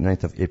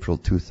 29th of April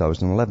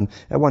 2011.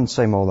 At one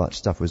time, all that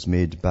stuff was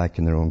made back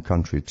in their own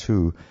country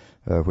too,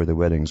 where the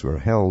weddings were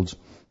held.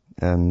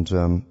 And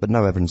but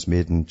now everything's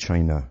made in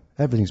China.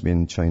 Everything's made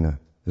in China,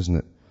 isn't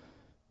it?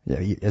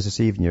 Yeah, as I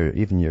say,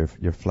 even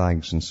your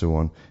flags and so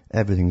on,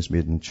 everything's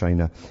made in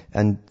China.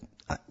 And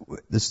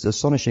the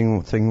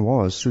astonishing thing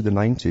was, through the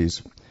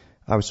 90s,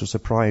 I was so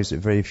surprised that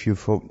very few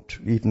folk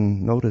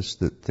even noticed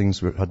that things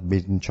had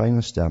made in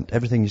China stamped.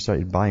 Everything you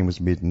started buying was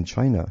made in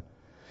China.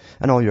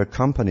 And all your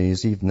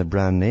companies, even the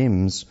brand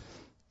names,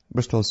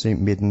 were still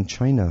saying made in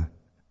China.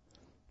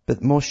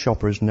 But most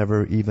shoppers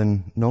never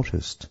even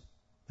noticed.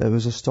 It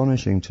was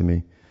astonishing to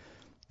me.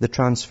 The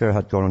transfer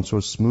had gone on so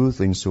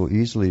smoothly and so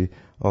easily,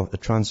 the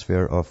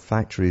transfer of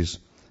factories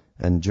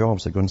and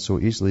jobs had gone so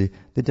easily,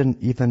 they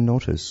didn't even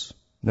notice.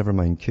 Never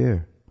mind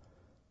care.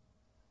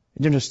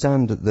 You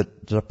understand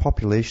that a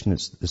population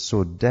is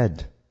so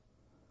dead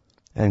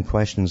and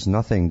questions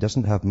nothing,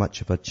 doesn't have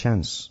much of a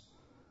chance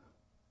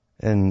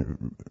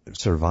in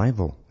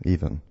survival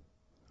even.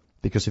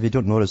 Because if you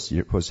don't notice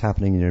what's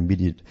happening in your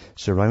immediate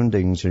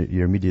surroundings,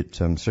 your immediate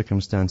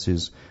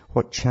circumstances,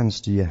 what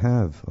chance do you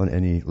have on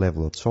any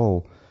level at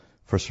all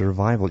for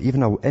survival?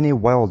 Even any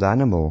wild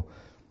animal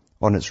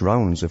on its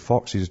rounds, if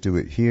foxes do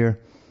it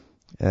here,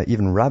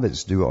 even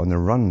rabbits do it on their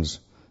runs.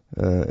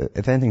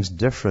 If anything's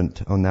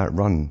different on that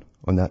run,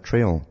 on that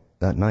trail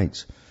that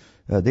night,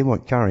 they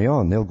won't carry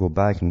on. They'll go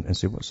back and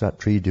say, what's that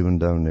tree doing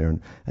down there?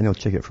 And they'll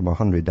check it from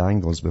 100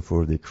 angles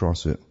before they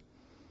cross it.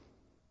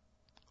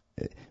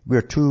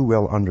 We're too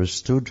well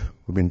understood,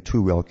 we've been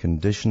too well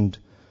conditioned,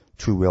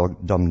 too well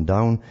dumbed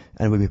down,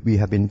 and we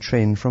have been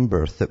trained from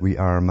birth that we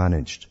are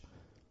managed.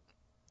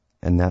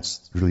 And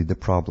that's really the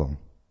problem.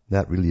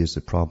 That really is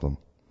the problem.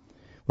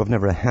 We've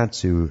never had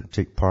to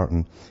take part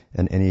in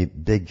any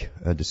big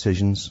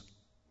decisions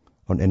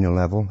on any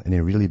level,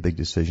 any really big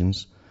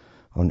decisions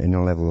on any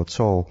level at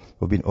all.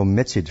 We've been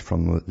omitted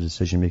from the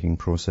decision-making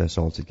process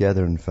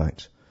altogether, in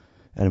fact.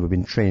 And we've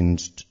been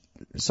trained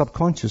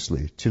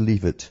subconsciously to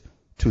leave it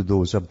to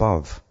those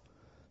above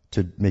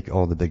to make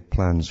all the big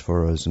plans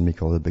for us and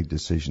make all the big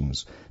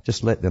decisions.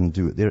 Just let them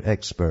do it. They're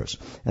experts.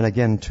 And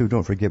again, too,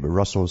 don't forget what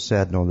Russell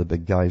said and all the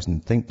big guys in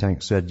think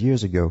tanks said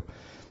years ago,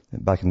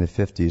 back in the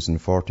 50s and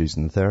 40s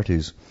and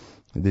 30s.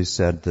 They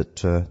said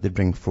that they'd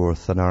bring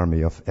forth an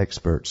army of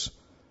experts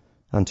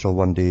until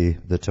one day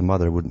that a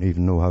mother wouldn't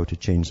even know how to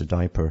change a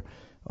diaper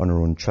on her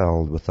own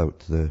child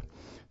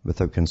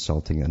without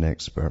consulting an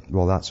expert.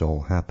 Well, that's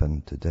all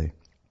happened today.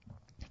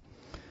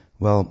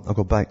 Well, I'll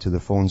go back to the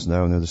phones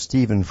now. There's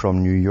Stephen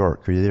from New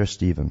York. Are you there,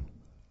 Stephen?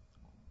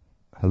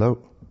 Hello?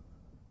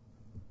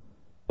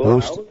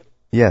 Hello?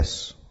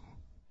 Yes.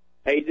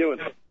 How you doing?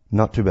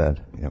 Not too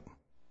bad, yep.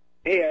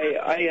 Hey,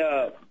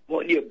 I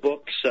bought your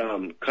books,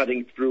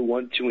 Cutting Through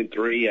 1, 2, and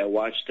 3. I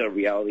watched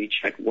Reality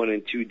Check 1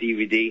 and 2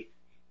 DVD.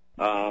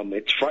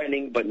 It's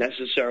frightening, but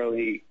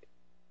necessarily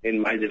in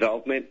my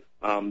development.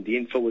 The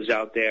info was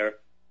out there.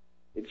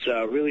 It's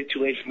really too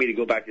late for me to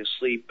go back to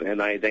sleep,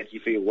 and I thank you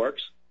for your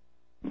works.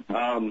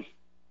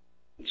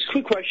 It's a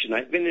quick question.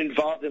 I've been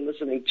involved in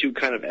listening to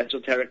kind of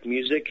esoteric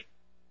music.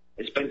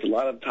 I spent a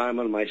lot of time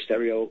on my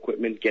stereo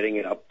equipment getting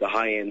it up, the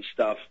high-end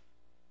stuff.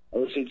 I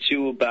listened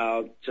to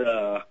about,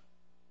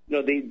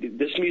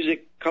 this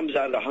music comes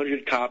out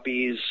 100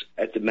 copies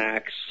at the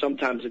max,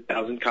 sometimes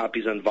 1,000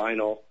 copies on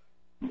vinyl.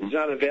 It's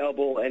not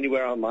available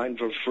anywhere online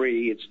for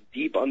free. It's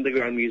deep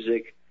underground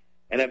music,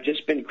 and I've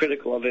just been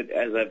critical of it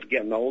as I've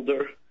gotten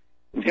older.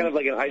 It's kind of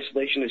like an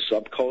isolationist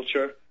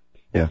subculture.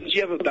 Yeah. Since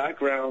you have a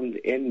background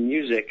in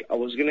music, I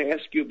was going to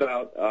ask you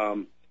about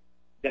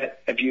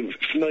that. If you're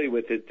familiar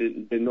with it,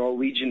 the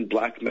Norwegian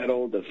black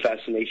metal, the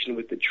fascination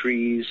with the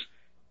trees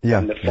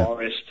and the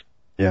forest.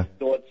 Yeah.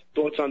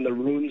 Thoughts on the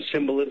rune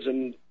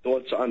symbolism.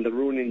 Thoughts on the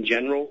rune in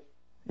general.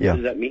 What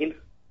does that mean?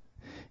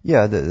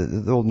 Yeah,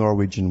 the old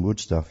Norwegian wood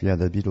stuff. Yeah,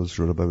 the Beatles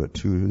wrote about it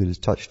too. They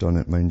just touched on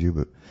it, mind you,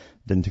 but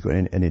didn't go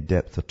into any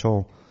depth at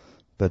all.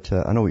 But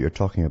I know what you're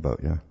talking about.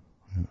 Yeah.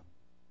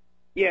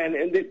 Yeah,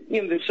 and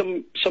there's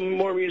some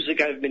more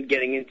music I've been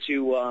getting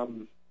into.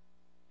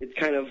 It's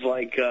kind of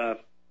like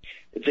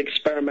it's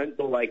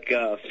experimental, like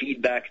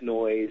feedback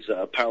noise,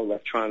 power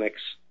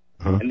electronics,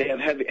 and they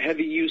have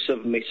heavy use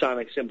of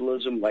Masonic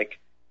symbolism, like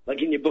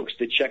in your books,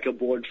 the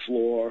checkerboard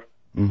floor,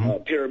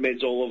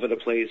 pyramids all over the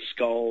place,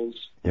 skulls,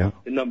 the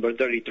number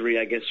 33,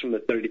 I guess, from the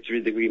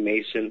 33-degree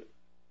Mason.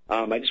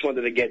 I just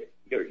wanted to get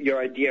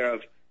your idea of.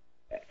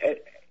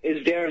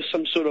 Is there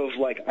some sort of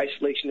like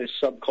isolationist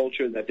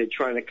subculture that they're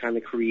trying to kind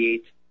of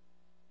create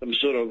some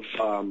sort of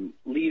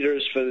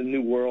leaders for the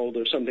new world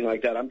or something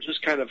like that? I'm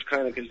just kind of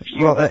confused.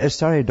 Well, it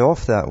started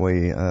off that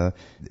way.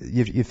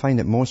 You find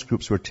that most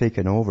groups were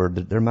taken over.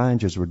 Their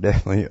managers were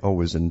definitely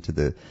always into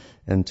the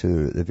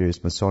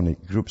various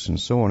Masonic groups and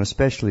so on,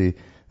 especially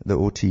the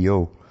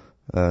OTO.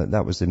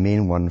 That was the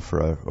main one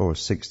for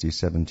 60,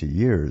 70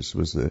 years.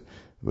 Was the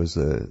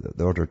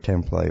Order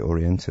Templi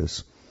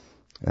Orientis,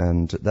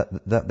 and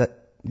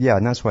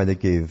and that's why they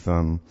gave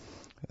so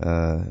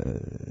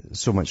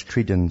much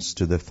credence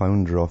to the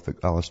founder of it,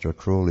 Aleister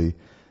Crowley.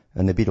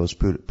 And the Beatles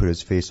put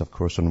his face, of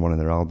course, on one of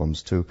their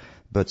albums too.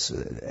 But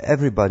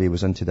everybody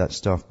was into that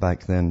stuff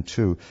back then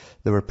too.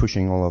 They were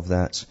pushing all of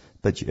that.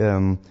 But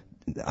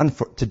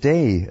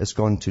today it's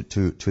gone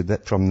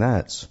from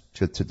that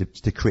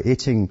to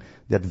creating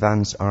the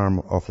advanced arm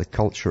of the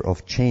culture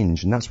of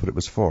change, and that's what it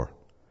was for.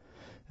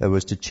 It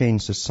was to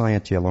change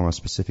society along a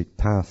specific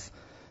path.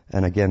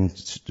 And again,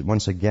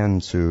 once again,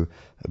 to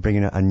bring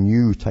in a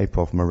new type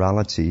of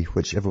morality,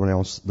 which everyone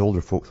else, the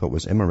older folk, thought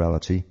was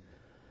immorality.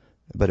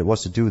 But it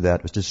was to do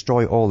that. It was to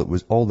destroy all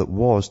that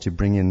was to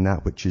bring in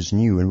that which is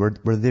new. And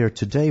we're there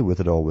today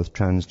with it all, with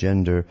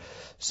transgender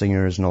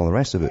singers and all the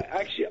rest of it.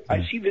 Actually,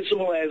 I see this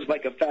all as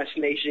like a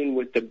fascination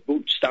with the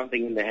boot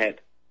stomping in the head.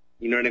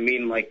 You know what I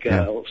mean? Like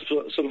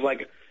sort of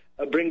like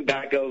a bring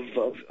back of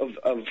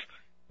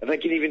if I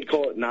can even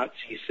call it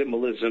Nazi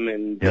symbolism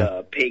and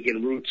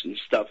pagan roots and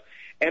stuff.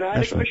 And I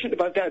had a question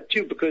about that,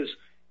 too, because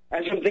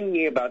as I'm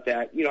thinking about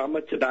that, I'm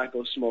a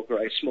tobacco smoker.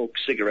 I smoke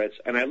cigarettes,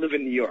 and I live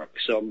in New York,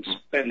 so I'm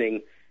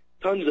spending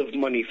tons of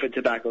money for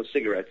tobacco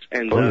cigarettes.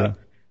 And,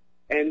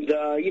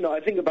 I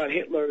think about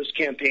Hitler's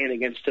campaign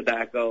against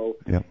tobacco.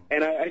 Yeah.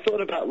 And I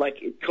thought about,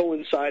 like, it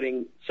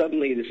coinciding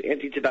suddenly this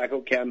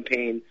anti-tobacco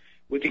campaign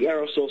with the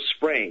aerosol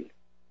spraying.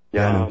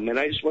 Yeah. And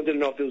I just wanted to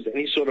know if there was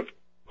any sort of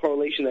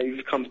correlation that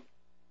you've come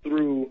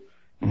through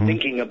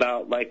thinking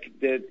about, like,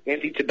 the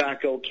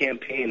anti-tobacco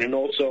campaign and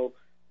also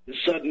the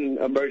sudden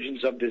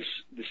emergence of this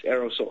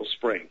aerosol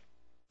spraying.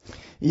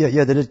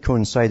 Yeah, they did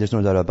coincide. There's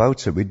no doubt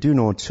about it. We do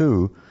know,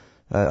 too,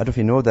 I don't know if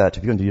you know that,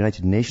 if you go to the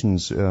United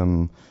Nations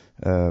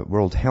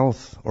World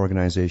Health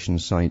Organization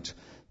site,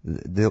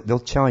 they'll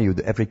tell you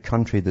that every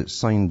country that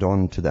signed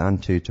on to the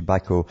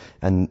anti-tobacco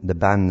and the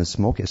ban the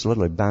smoking, it's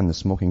literally ban the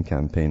smoking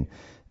campaign.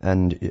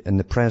 And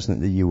the President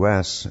of the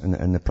US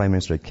and the Prime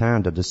Minister of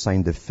Canada just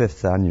signed the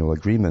 5th annual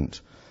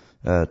agreement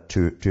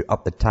to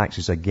up the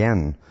taxes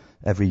again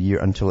every year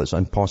until it's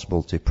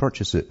impossible to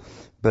purchase it.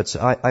 But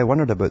I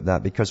wondered about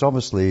that because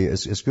obviously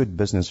it's good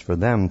business for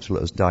them to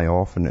let us die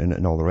off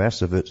and all the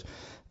rest of it.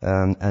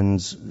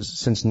 And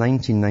since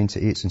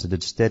 1998, since it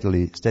did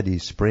steady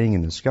spraying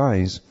in the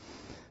skies,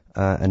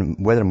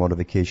 and weather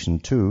modification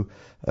too,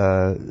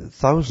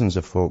 thousands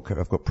of folk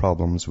have got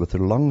problems with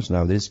their lungs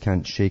now. They just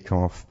can't shake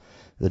off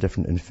the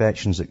different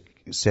infections that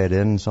set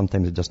in.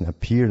 Sometimes it doesn't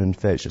appear an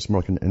infection, it's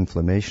more like an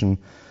inflammation.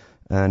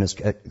 And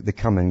they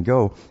come and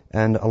go.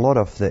 And a lot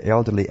of the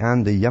elderly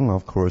and the young,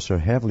 of course, are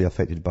heavily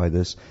affected by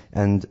this.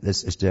 And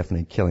this is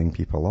definitely killing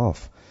people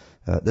off.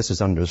 This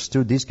is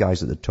understood. These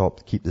guys at the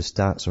top keep the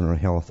stats on our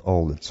health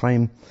all the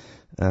time.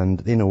 And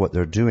they know what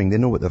they're doing. They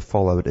know what the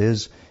fallout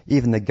is.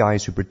 Even the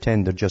guys who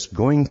pretend they're just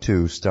going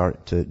to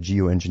start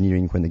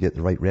geoengineering when they get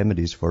the right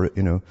remedies for it,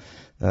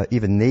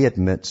 even they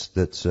admit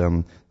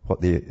that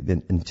what they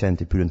intend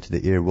to put into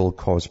the air will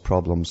cause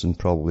problems and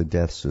probably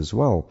deaths as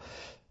well.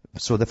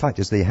 So the fact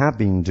is they have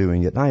been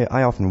doing it.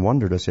 I often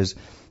wondered, is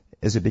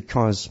it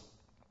because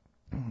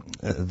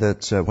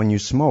that when you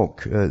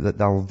smoke, that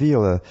the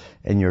alveoli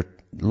in your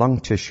lung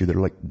tissue, there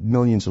are like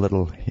millions of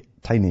little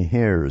tiny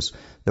hairs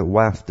that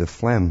waft the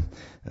phlegm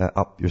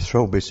up your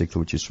throat, basically,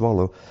 which you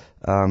swallow.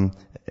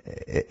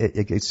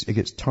 It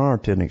gets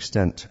tarred to an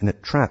extent, and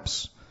it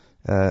traps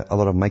a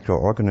lot of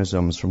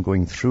microorganisms from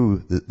going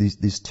through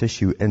these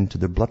tissue into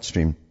the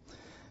bloodstream.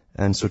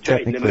 And so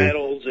technically, the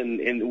metals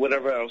and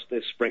whatever else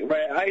they spring.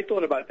 Right, I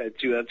thought about that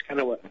too. That's kind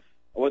of what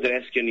I wanted to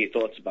ask you any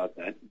thoughts about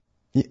that.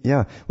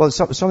 Yeah, well,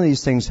 some of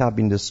these things have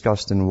been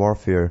discussed in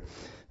warfare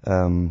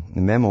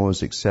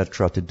memos,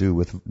 etc., to do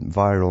with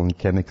viral and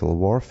chemical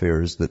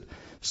warfares that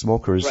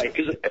smokers. Right,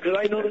 because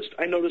I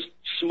noticed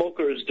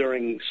smokers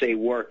during, say,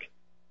 work,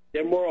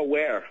 they're more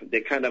aware.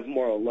 They're kind of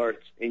more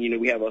alert,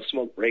 and we have our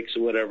smoke breaks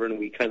or whatever, and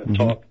we kind of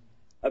talk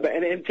about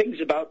and things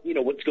about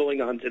what's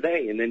going on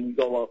today, and then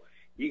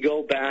you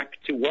go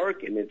back to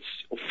work, and it's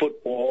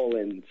football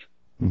and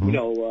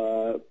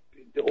all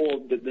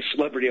the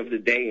celebrity of the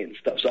day and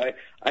stuff. So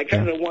I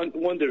kind of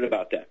wondered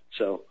about that.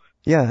 So.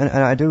 Yeah, and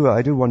I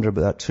do wonder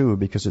about that too,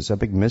 because it's a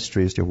big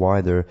mystery as to why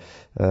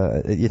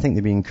you think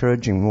they'd be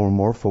encouraging more and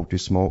more folk to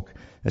smoke,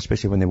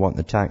 especially when they want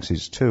the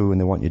taxes too,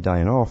 and they want you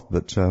dying off,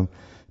 but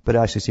it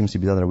actually seems to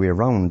be the other way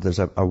around. There's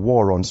a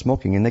war on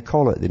smoking, and they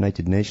call it the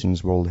United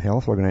Nations World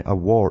Health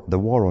Organization, the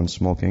war on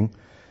smoking,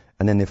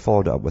 and then they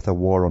followed it up with a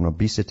war on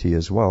obesity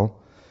as well.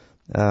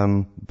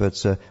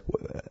 But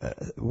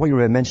what you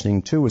were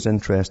mentioning too was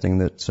interesting,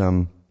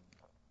 that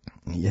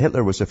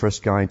Hitler was the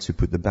first guy to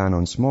put the ban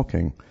on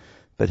smoking.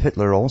 But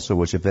Hitler also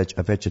was a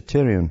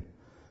vegetarian.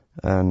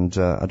 And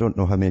I don't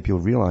know how many people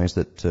realize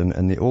that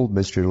in the old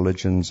mystery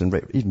religions, and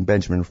even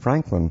Benjamin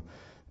Franklin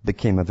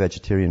became a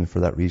vegetarian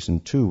for that reason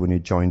too, when he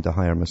joined the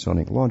higher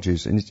Masonic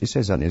lodges. And he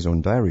says that in his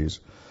own diaries.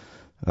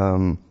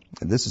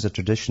 This is a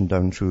tradition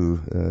down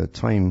through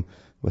time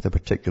with a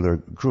particular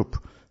group.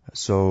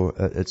 So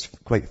it's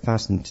quite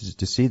fascinating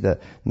to see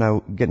that. Now,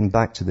 getting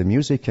back to the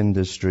music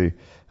industry,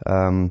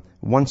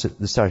 once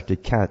they started to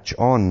catch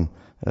on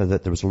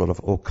that there was a lot of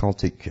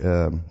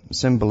occultic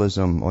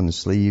symbolism on the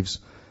sleeves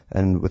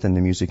and within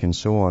the music and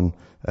so on,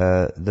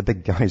 the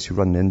big guys who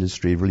run the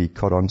industry really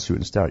caught on to it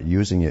and started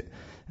using it.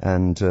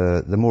 And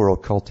the more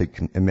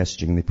occultic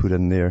messaging they put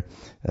in there,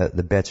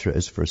 the better it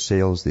is for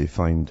sales, they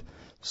find.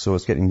 So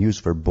it's getting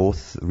used for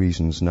both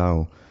reasons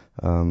now.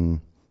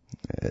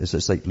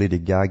 It's like Lady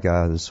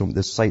Gaga.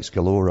 There's sites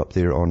galore up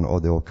there on all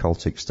the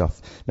occultic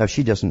stuff. Now,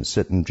 she doesn't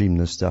sit and dream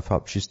this stuff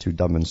up. She's too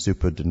dumb and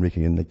stupid and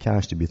raking in the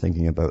cash to be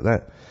thinking about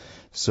that.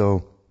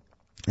 So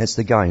it's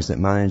the guys that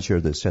manage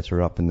her that set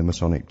her up in the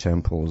Masonic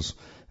temples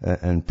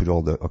and put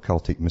all the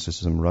occultic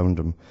mysticism around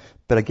them.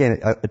 But again,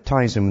 it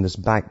ties in with this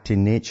back to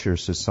nature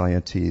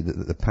society,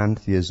 the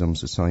pantheism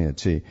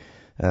society.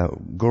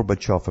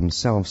 Gorbachev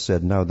himself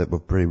said now that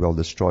we've pretty well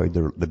destroyed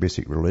the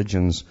basic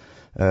religions,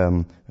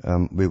 we'll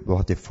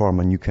have to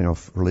form a new kind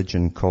of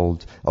religion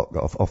called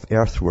of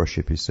earth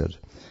worship, he said,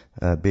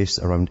 based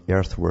around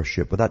earth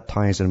worship. But that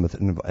ties in with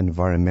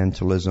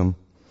environmentalism.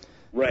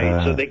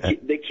 Right, so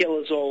they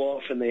kill us all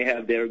off and they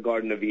have their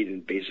Garden of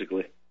Eden,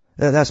 basically.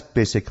 That's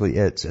basically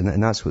it,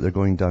 and that's what they're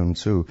going down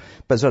to.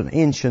 But it's an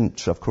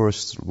ancient, of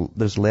course,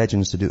 there's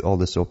legends to do all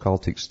this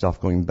occultic stuff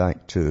going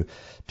back to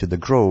the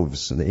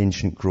groves, the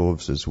ancient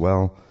groves as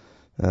well.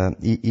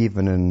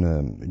 Even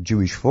in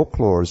Jewish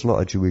folklore, there's a lot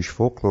of Jewish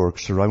folklore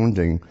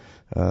surrounding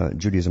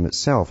Judaism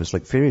itself. It's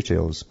like fairy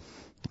tales.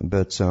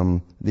 But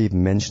they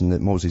even mentioned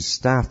that Moses'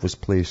 staff was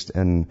placed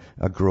in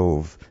a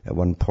grove at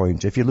one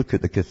point. If you look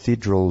at the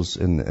cathedrals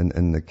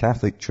in the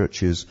Catholic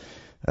churches,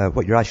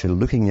 what you're actually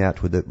looking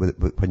at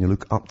when you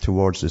look up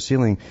towards the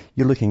ceiling,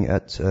 you're looking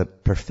at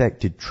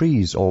perfected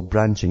trees all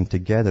branching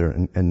together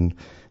and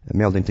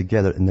melding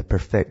together in the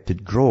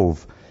perfected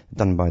grove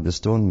done by the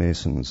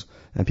stonemasons.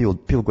 And people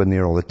go in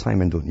there all the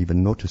time and don't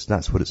even notice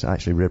that's what it's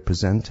actually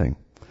representing.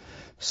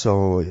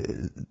 So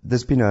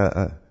there's been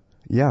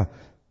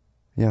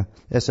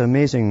it's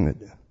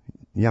amazing.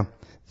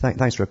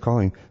 Thanks for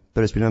calling.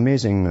 But it's been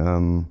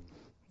amazing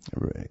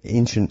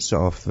ancient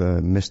sort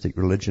of mystic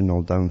religion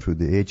all down through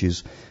the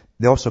ages.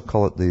 They also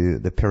call it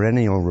the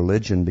perennial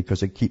religion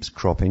because it keeps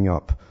cropping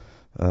up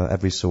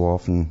every so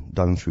often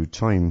down through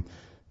time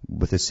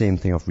with the same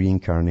thing of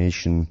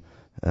reincarnation,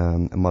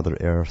 Mother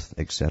Earth,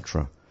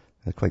 etc.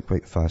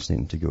 Quite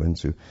fascinating to go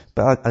into.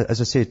 But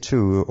as I say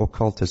too,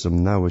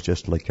 occultism now is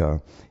just like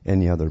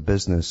any other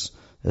business,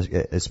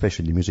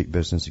 especially the music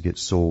business. It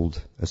gets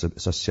sold as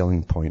a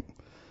selling point.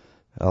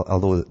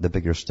 Although the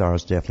bigger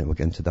stars definitely will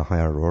get into the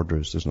higher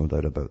orders, there's no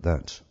doubt about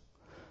that.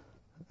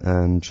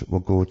 And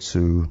we'll go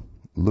to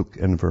Luke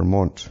in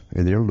Vermont.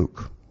 Hey there,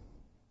 Luke.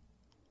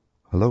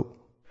 Hello?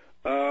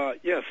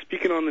 Yeah,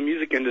 speaking on the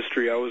music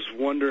industry, I was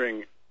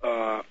wondering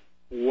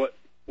what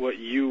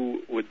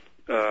you would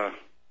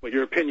what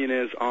your opinion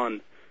is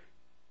on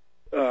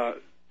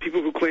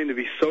people who claim to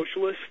be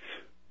socialists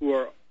who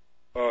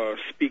are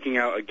speaking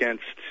out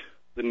against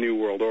the New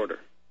World Order.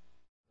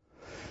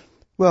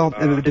 Well,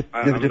 I'm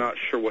not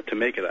sure what to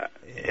make of that.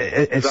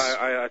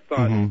 I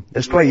thought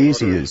it's quite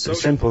easy.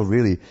 It's simple,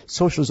 really.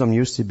 Socialism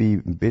used to be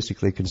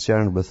basically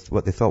concerned with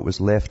what they thought was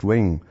left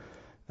wing,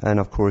 and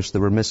of course they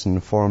were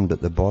misinformed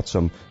at the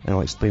bottom. And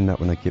I'll explain that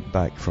when I get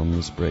back from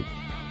this break.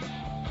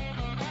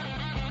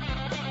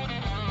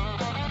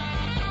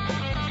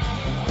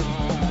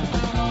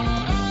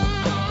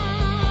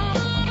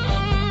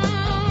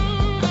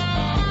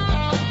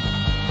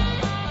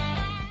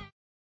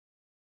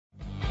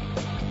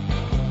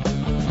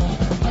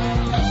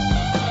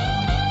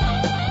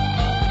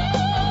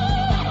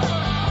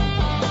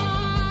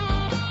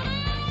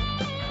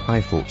 Hi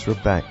folks, we're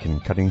back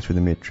and cutting through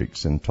the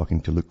matrix and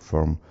talking to Luke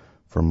from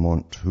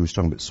Vermont, who's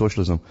talking about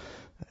socialism.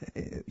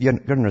 You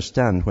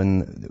understand,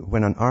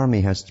 when an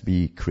army has to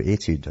be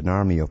created, an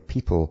army of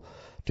people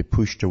to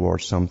push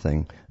towards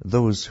something,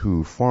 those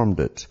who formed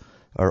it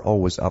are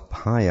always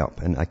high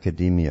up in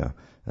academia.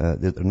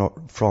 They're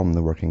not from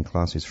the working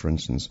classes, for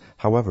instance.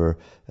 However,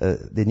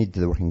 they need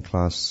the working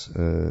class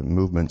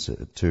movements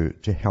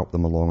to help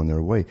them along on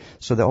their way.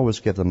 So they always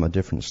give them a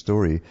different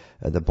story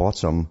at the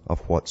bottom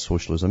of what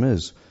socialism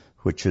is,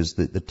 which is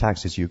the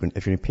taxes if you're going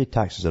to pay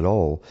taxes at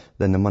all,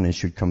 then the money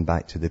should come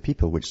back to the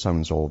people, which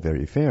sounds all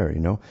very fair,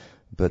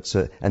 But,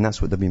 and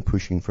that's what they've been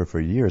pushing for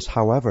years.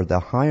 However,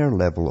 the higher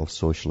level of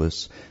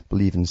socialists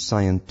believe in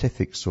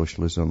scientific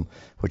socialism,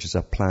 which is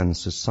a planned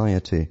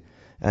society.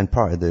 And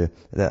part of the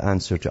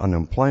answer to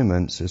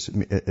unemployment is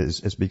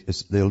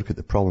they look at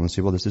the problem and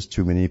say, well, there's just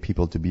too many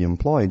people to be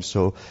employed,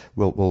 so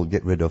we'll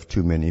get rid of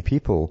too many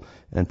people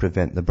and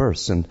prevent the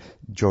births. And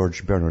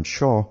George Bernard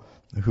Shaw,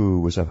 who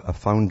was a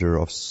founder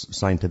of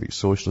scientific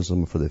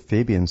socialism for the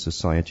Fabian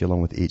Society,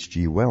 along with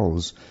H.G.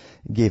 Wells,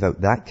 gave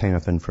out that kind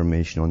of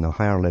information on the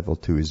higher level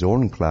to his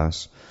own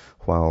class,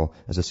 while,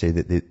 as I say,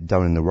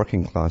 down in the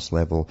working class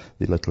level,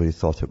 they literally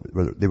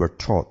they were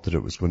taught that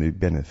it was going to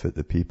benefit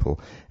the people.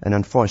 And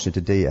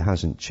unfortunately today it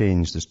hasn't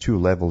changed. There's two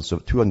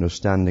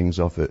understandings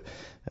of it,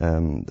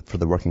 for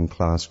the working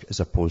class as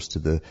opposed to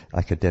the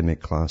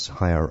academic class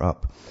higher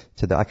up.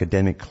 To the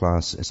academic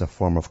class is a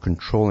form of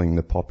controlling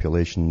the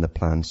population in the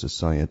planned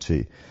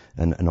society.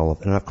 And all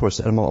of, and of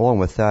course, along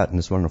with that, in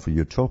this wonderful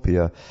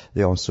utopia,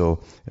 they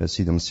also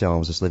see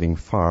themselves as living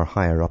far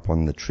higher up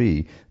on the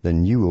tree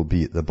than you will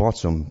be at the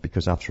bottom,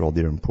 because after all,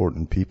 they're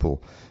important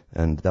people.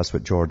 And that's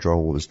what George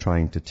Orwell was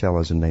trying to tell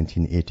us in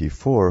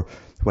 1984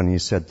 when he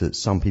said that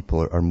some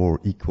people are more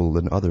equal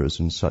than others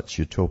in such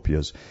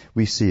utopias.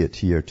 We see it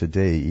here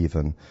today,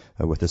 even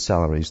with the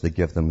salaries they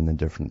give them in the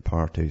different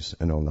parties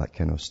and all that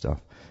kind of stuff,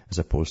 as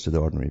opposed to the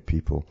ordinary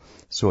people.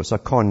 So it's a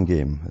con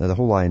game. The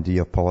whole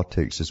idea of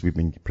politics, as we've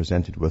been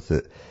presented with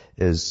it,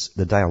 is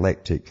the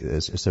dialectic.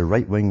 It's the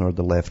right wing or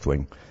the left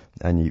wing.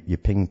 And you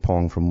ping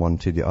pong from one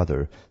to the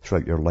other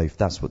throughout your life.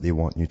 That's what they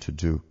want you to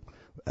do,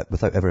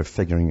 without ever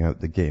figuring out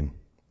the game.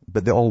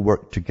 But they all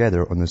work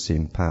together on the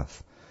same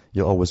path.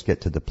 You'll always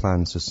get to the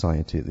planned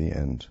society at the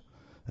end.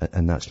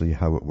 And that's really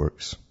how it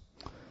works.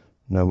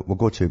 Now, we'll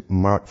go to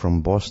Mark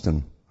from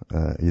Boston.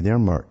 Are you there,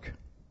 Mark?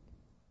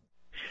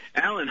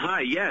 Alan,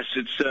 hi. Yes,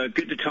 it's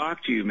good to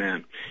talk to you,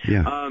 man.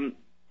 Yeah.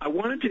 I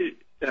wanted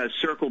to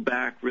circle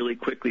back really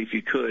quickly, if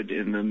you could,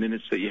 in the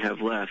minutes that you have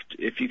left.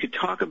 If you could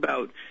talk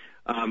about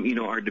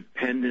our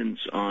dependence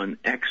on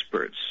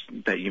experts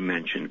that you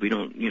mentioned. We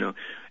don't,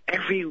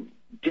 every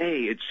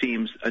day it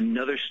seems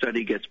another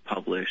study gets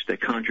published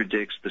that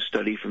contradicts the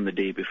study from the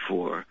day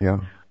before. Yeah.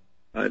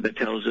 That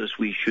tells us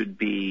we should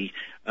be,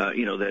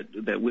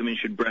 that women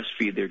should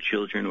breastfeed their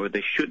children or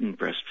they shouldn't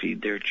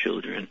breastfeed their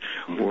children,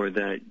 or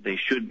that they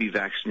should be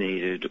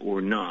vaccinated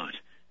or not.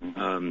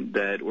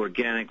 That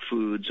organic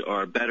foods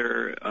are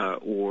better,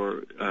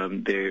 or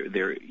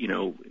they're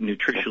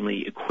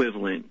nutritionally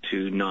equivalent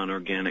to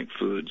non-organic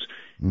foods.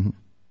 And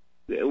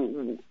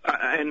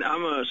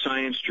I'm a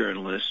science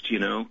journalist,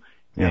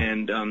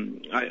 and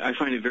I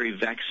find it very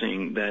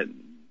vexing that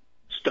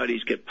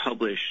studies get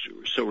published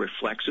so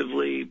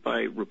reflexively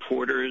by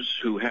reporters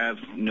who have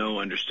no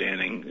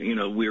understanding.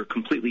 We're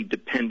completely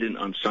dependent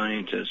on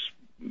scientists,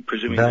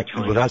 presuming they're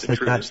telling us the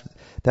truth.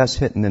 That's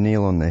hitting the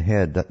nail on the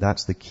head.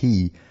 That's the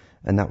key,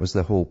 and that was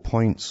the whole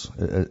point.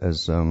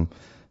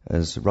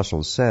 As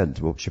Russell said,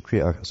 we should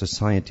create a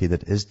society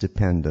that is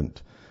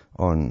dependent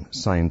on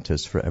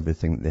scientists for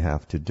everything that they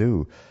have to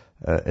do.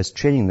 It's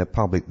training the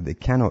public that they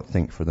cannot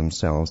think for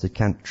themselves, they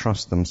can't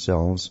trust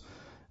themselves,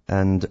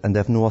 and they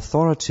have no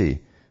authority,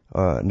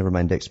 never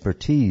mind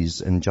expertise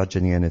in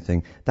judging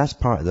anything. That's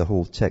part of the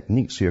whole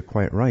technique, so you're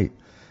quite right.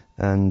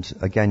 And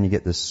again, you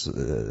get this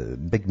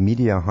big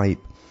media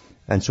hype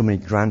and so many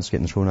grants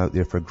getting thrown out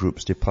there for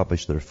groups to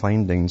publish their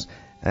findings.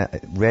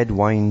 Red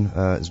wine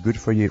is good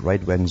for you,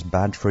 red wine's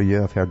bad for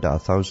you. I've heard that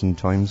 1,000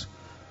 times.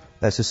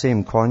 It's the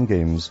same con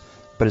games,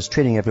 but it's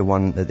training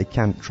everyone that they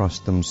can't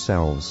trust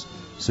themselves.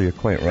 So you're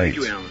quite right.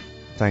 Thank you, Alan.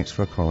 Thanks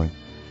for calling.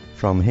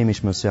 From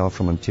Hamish myself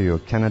from Ontario,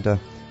 Canada,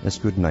 it's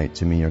good night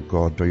to me. Your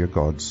God or your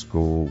gods go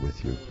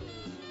with you.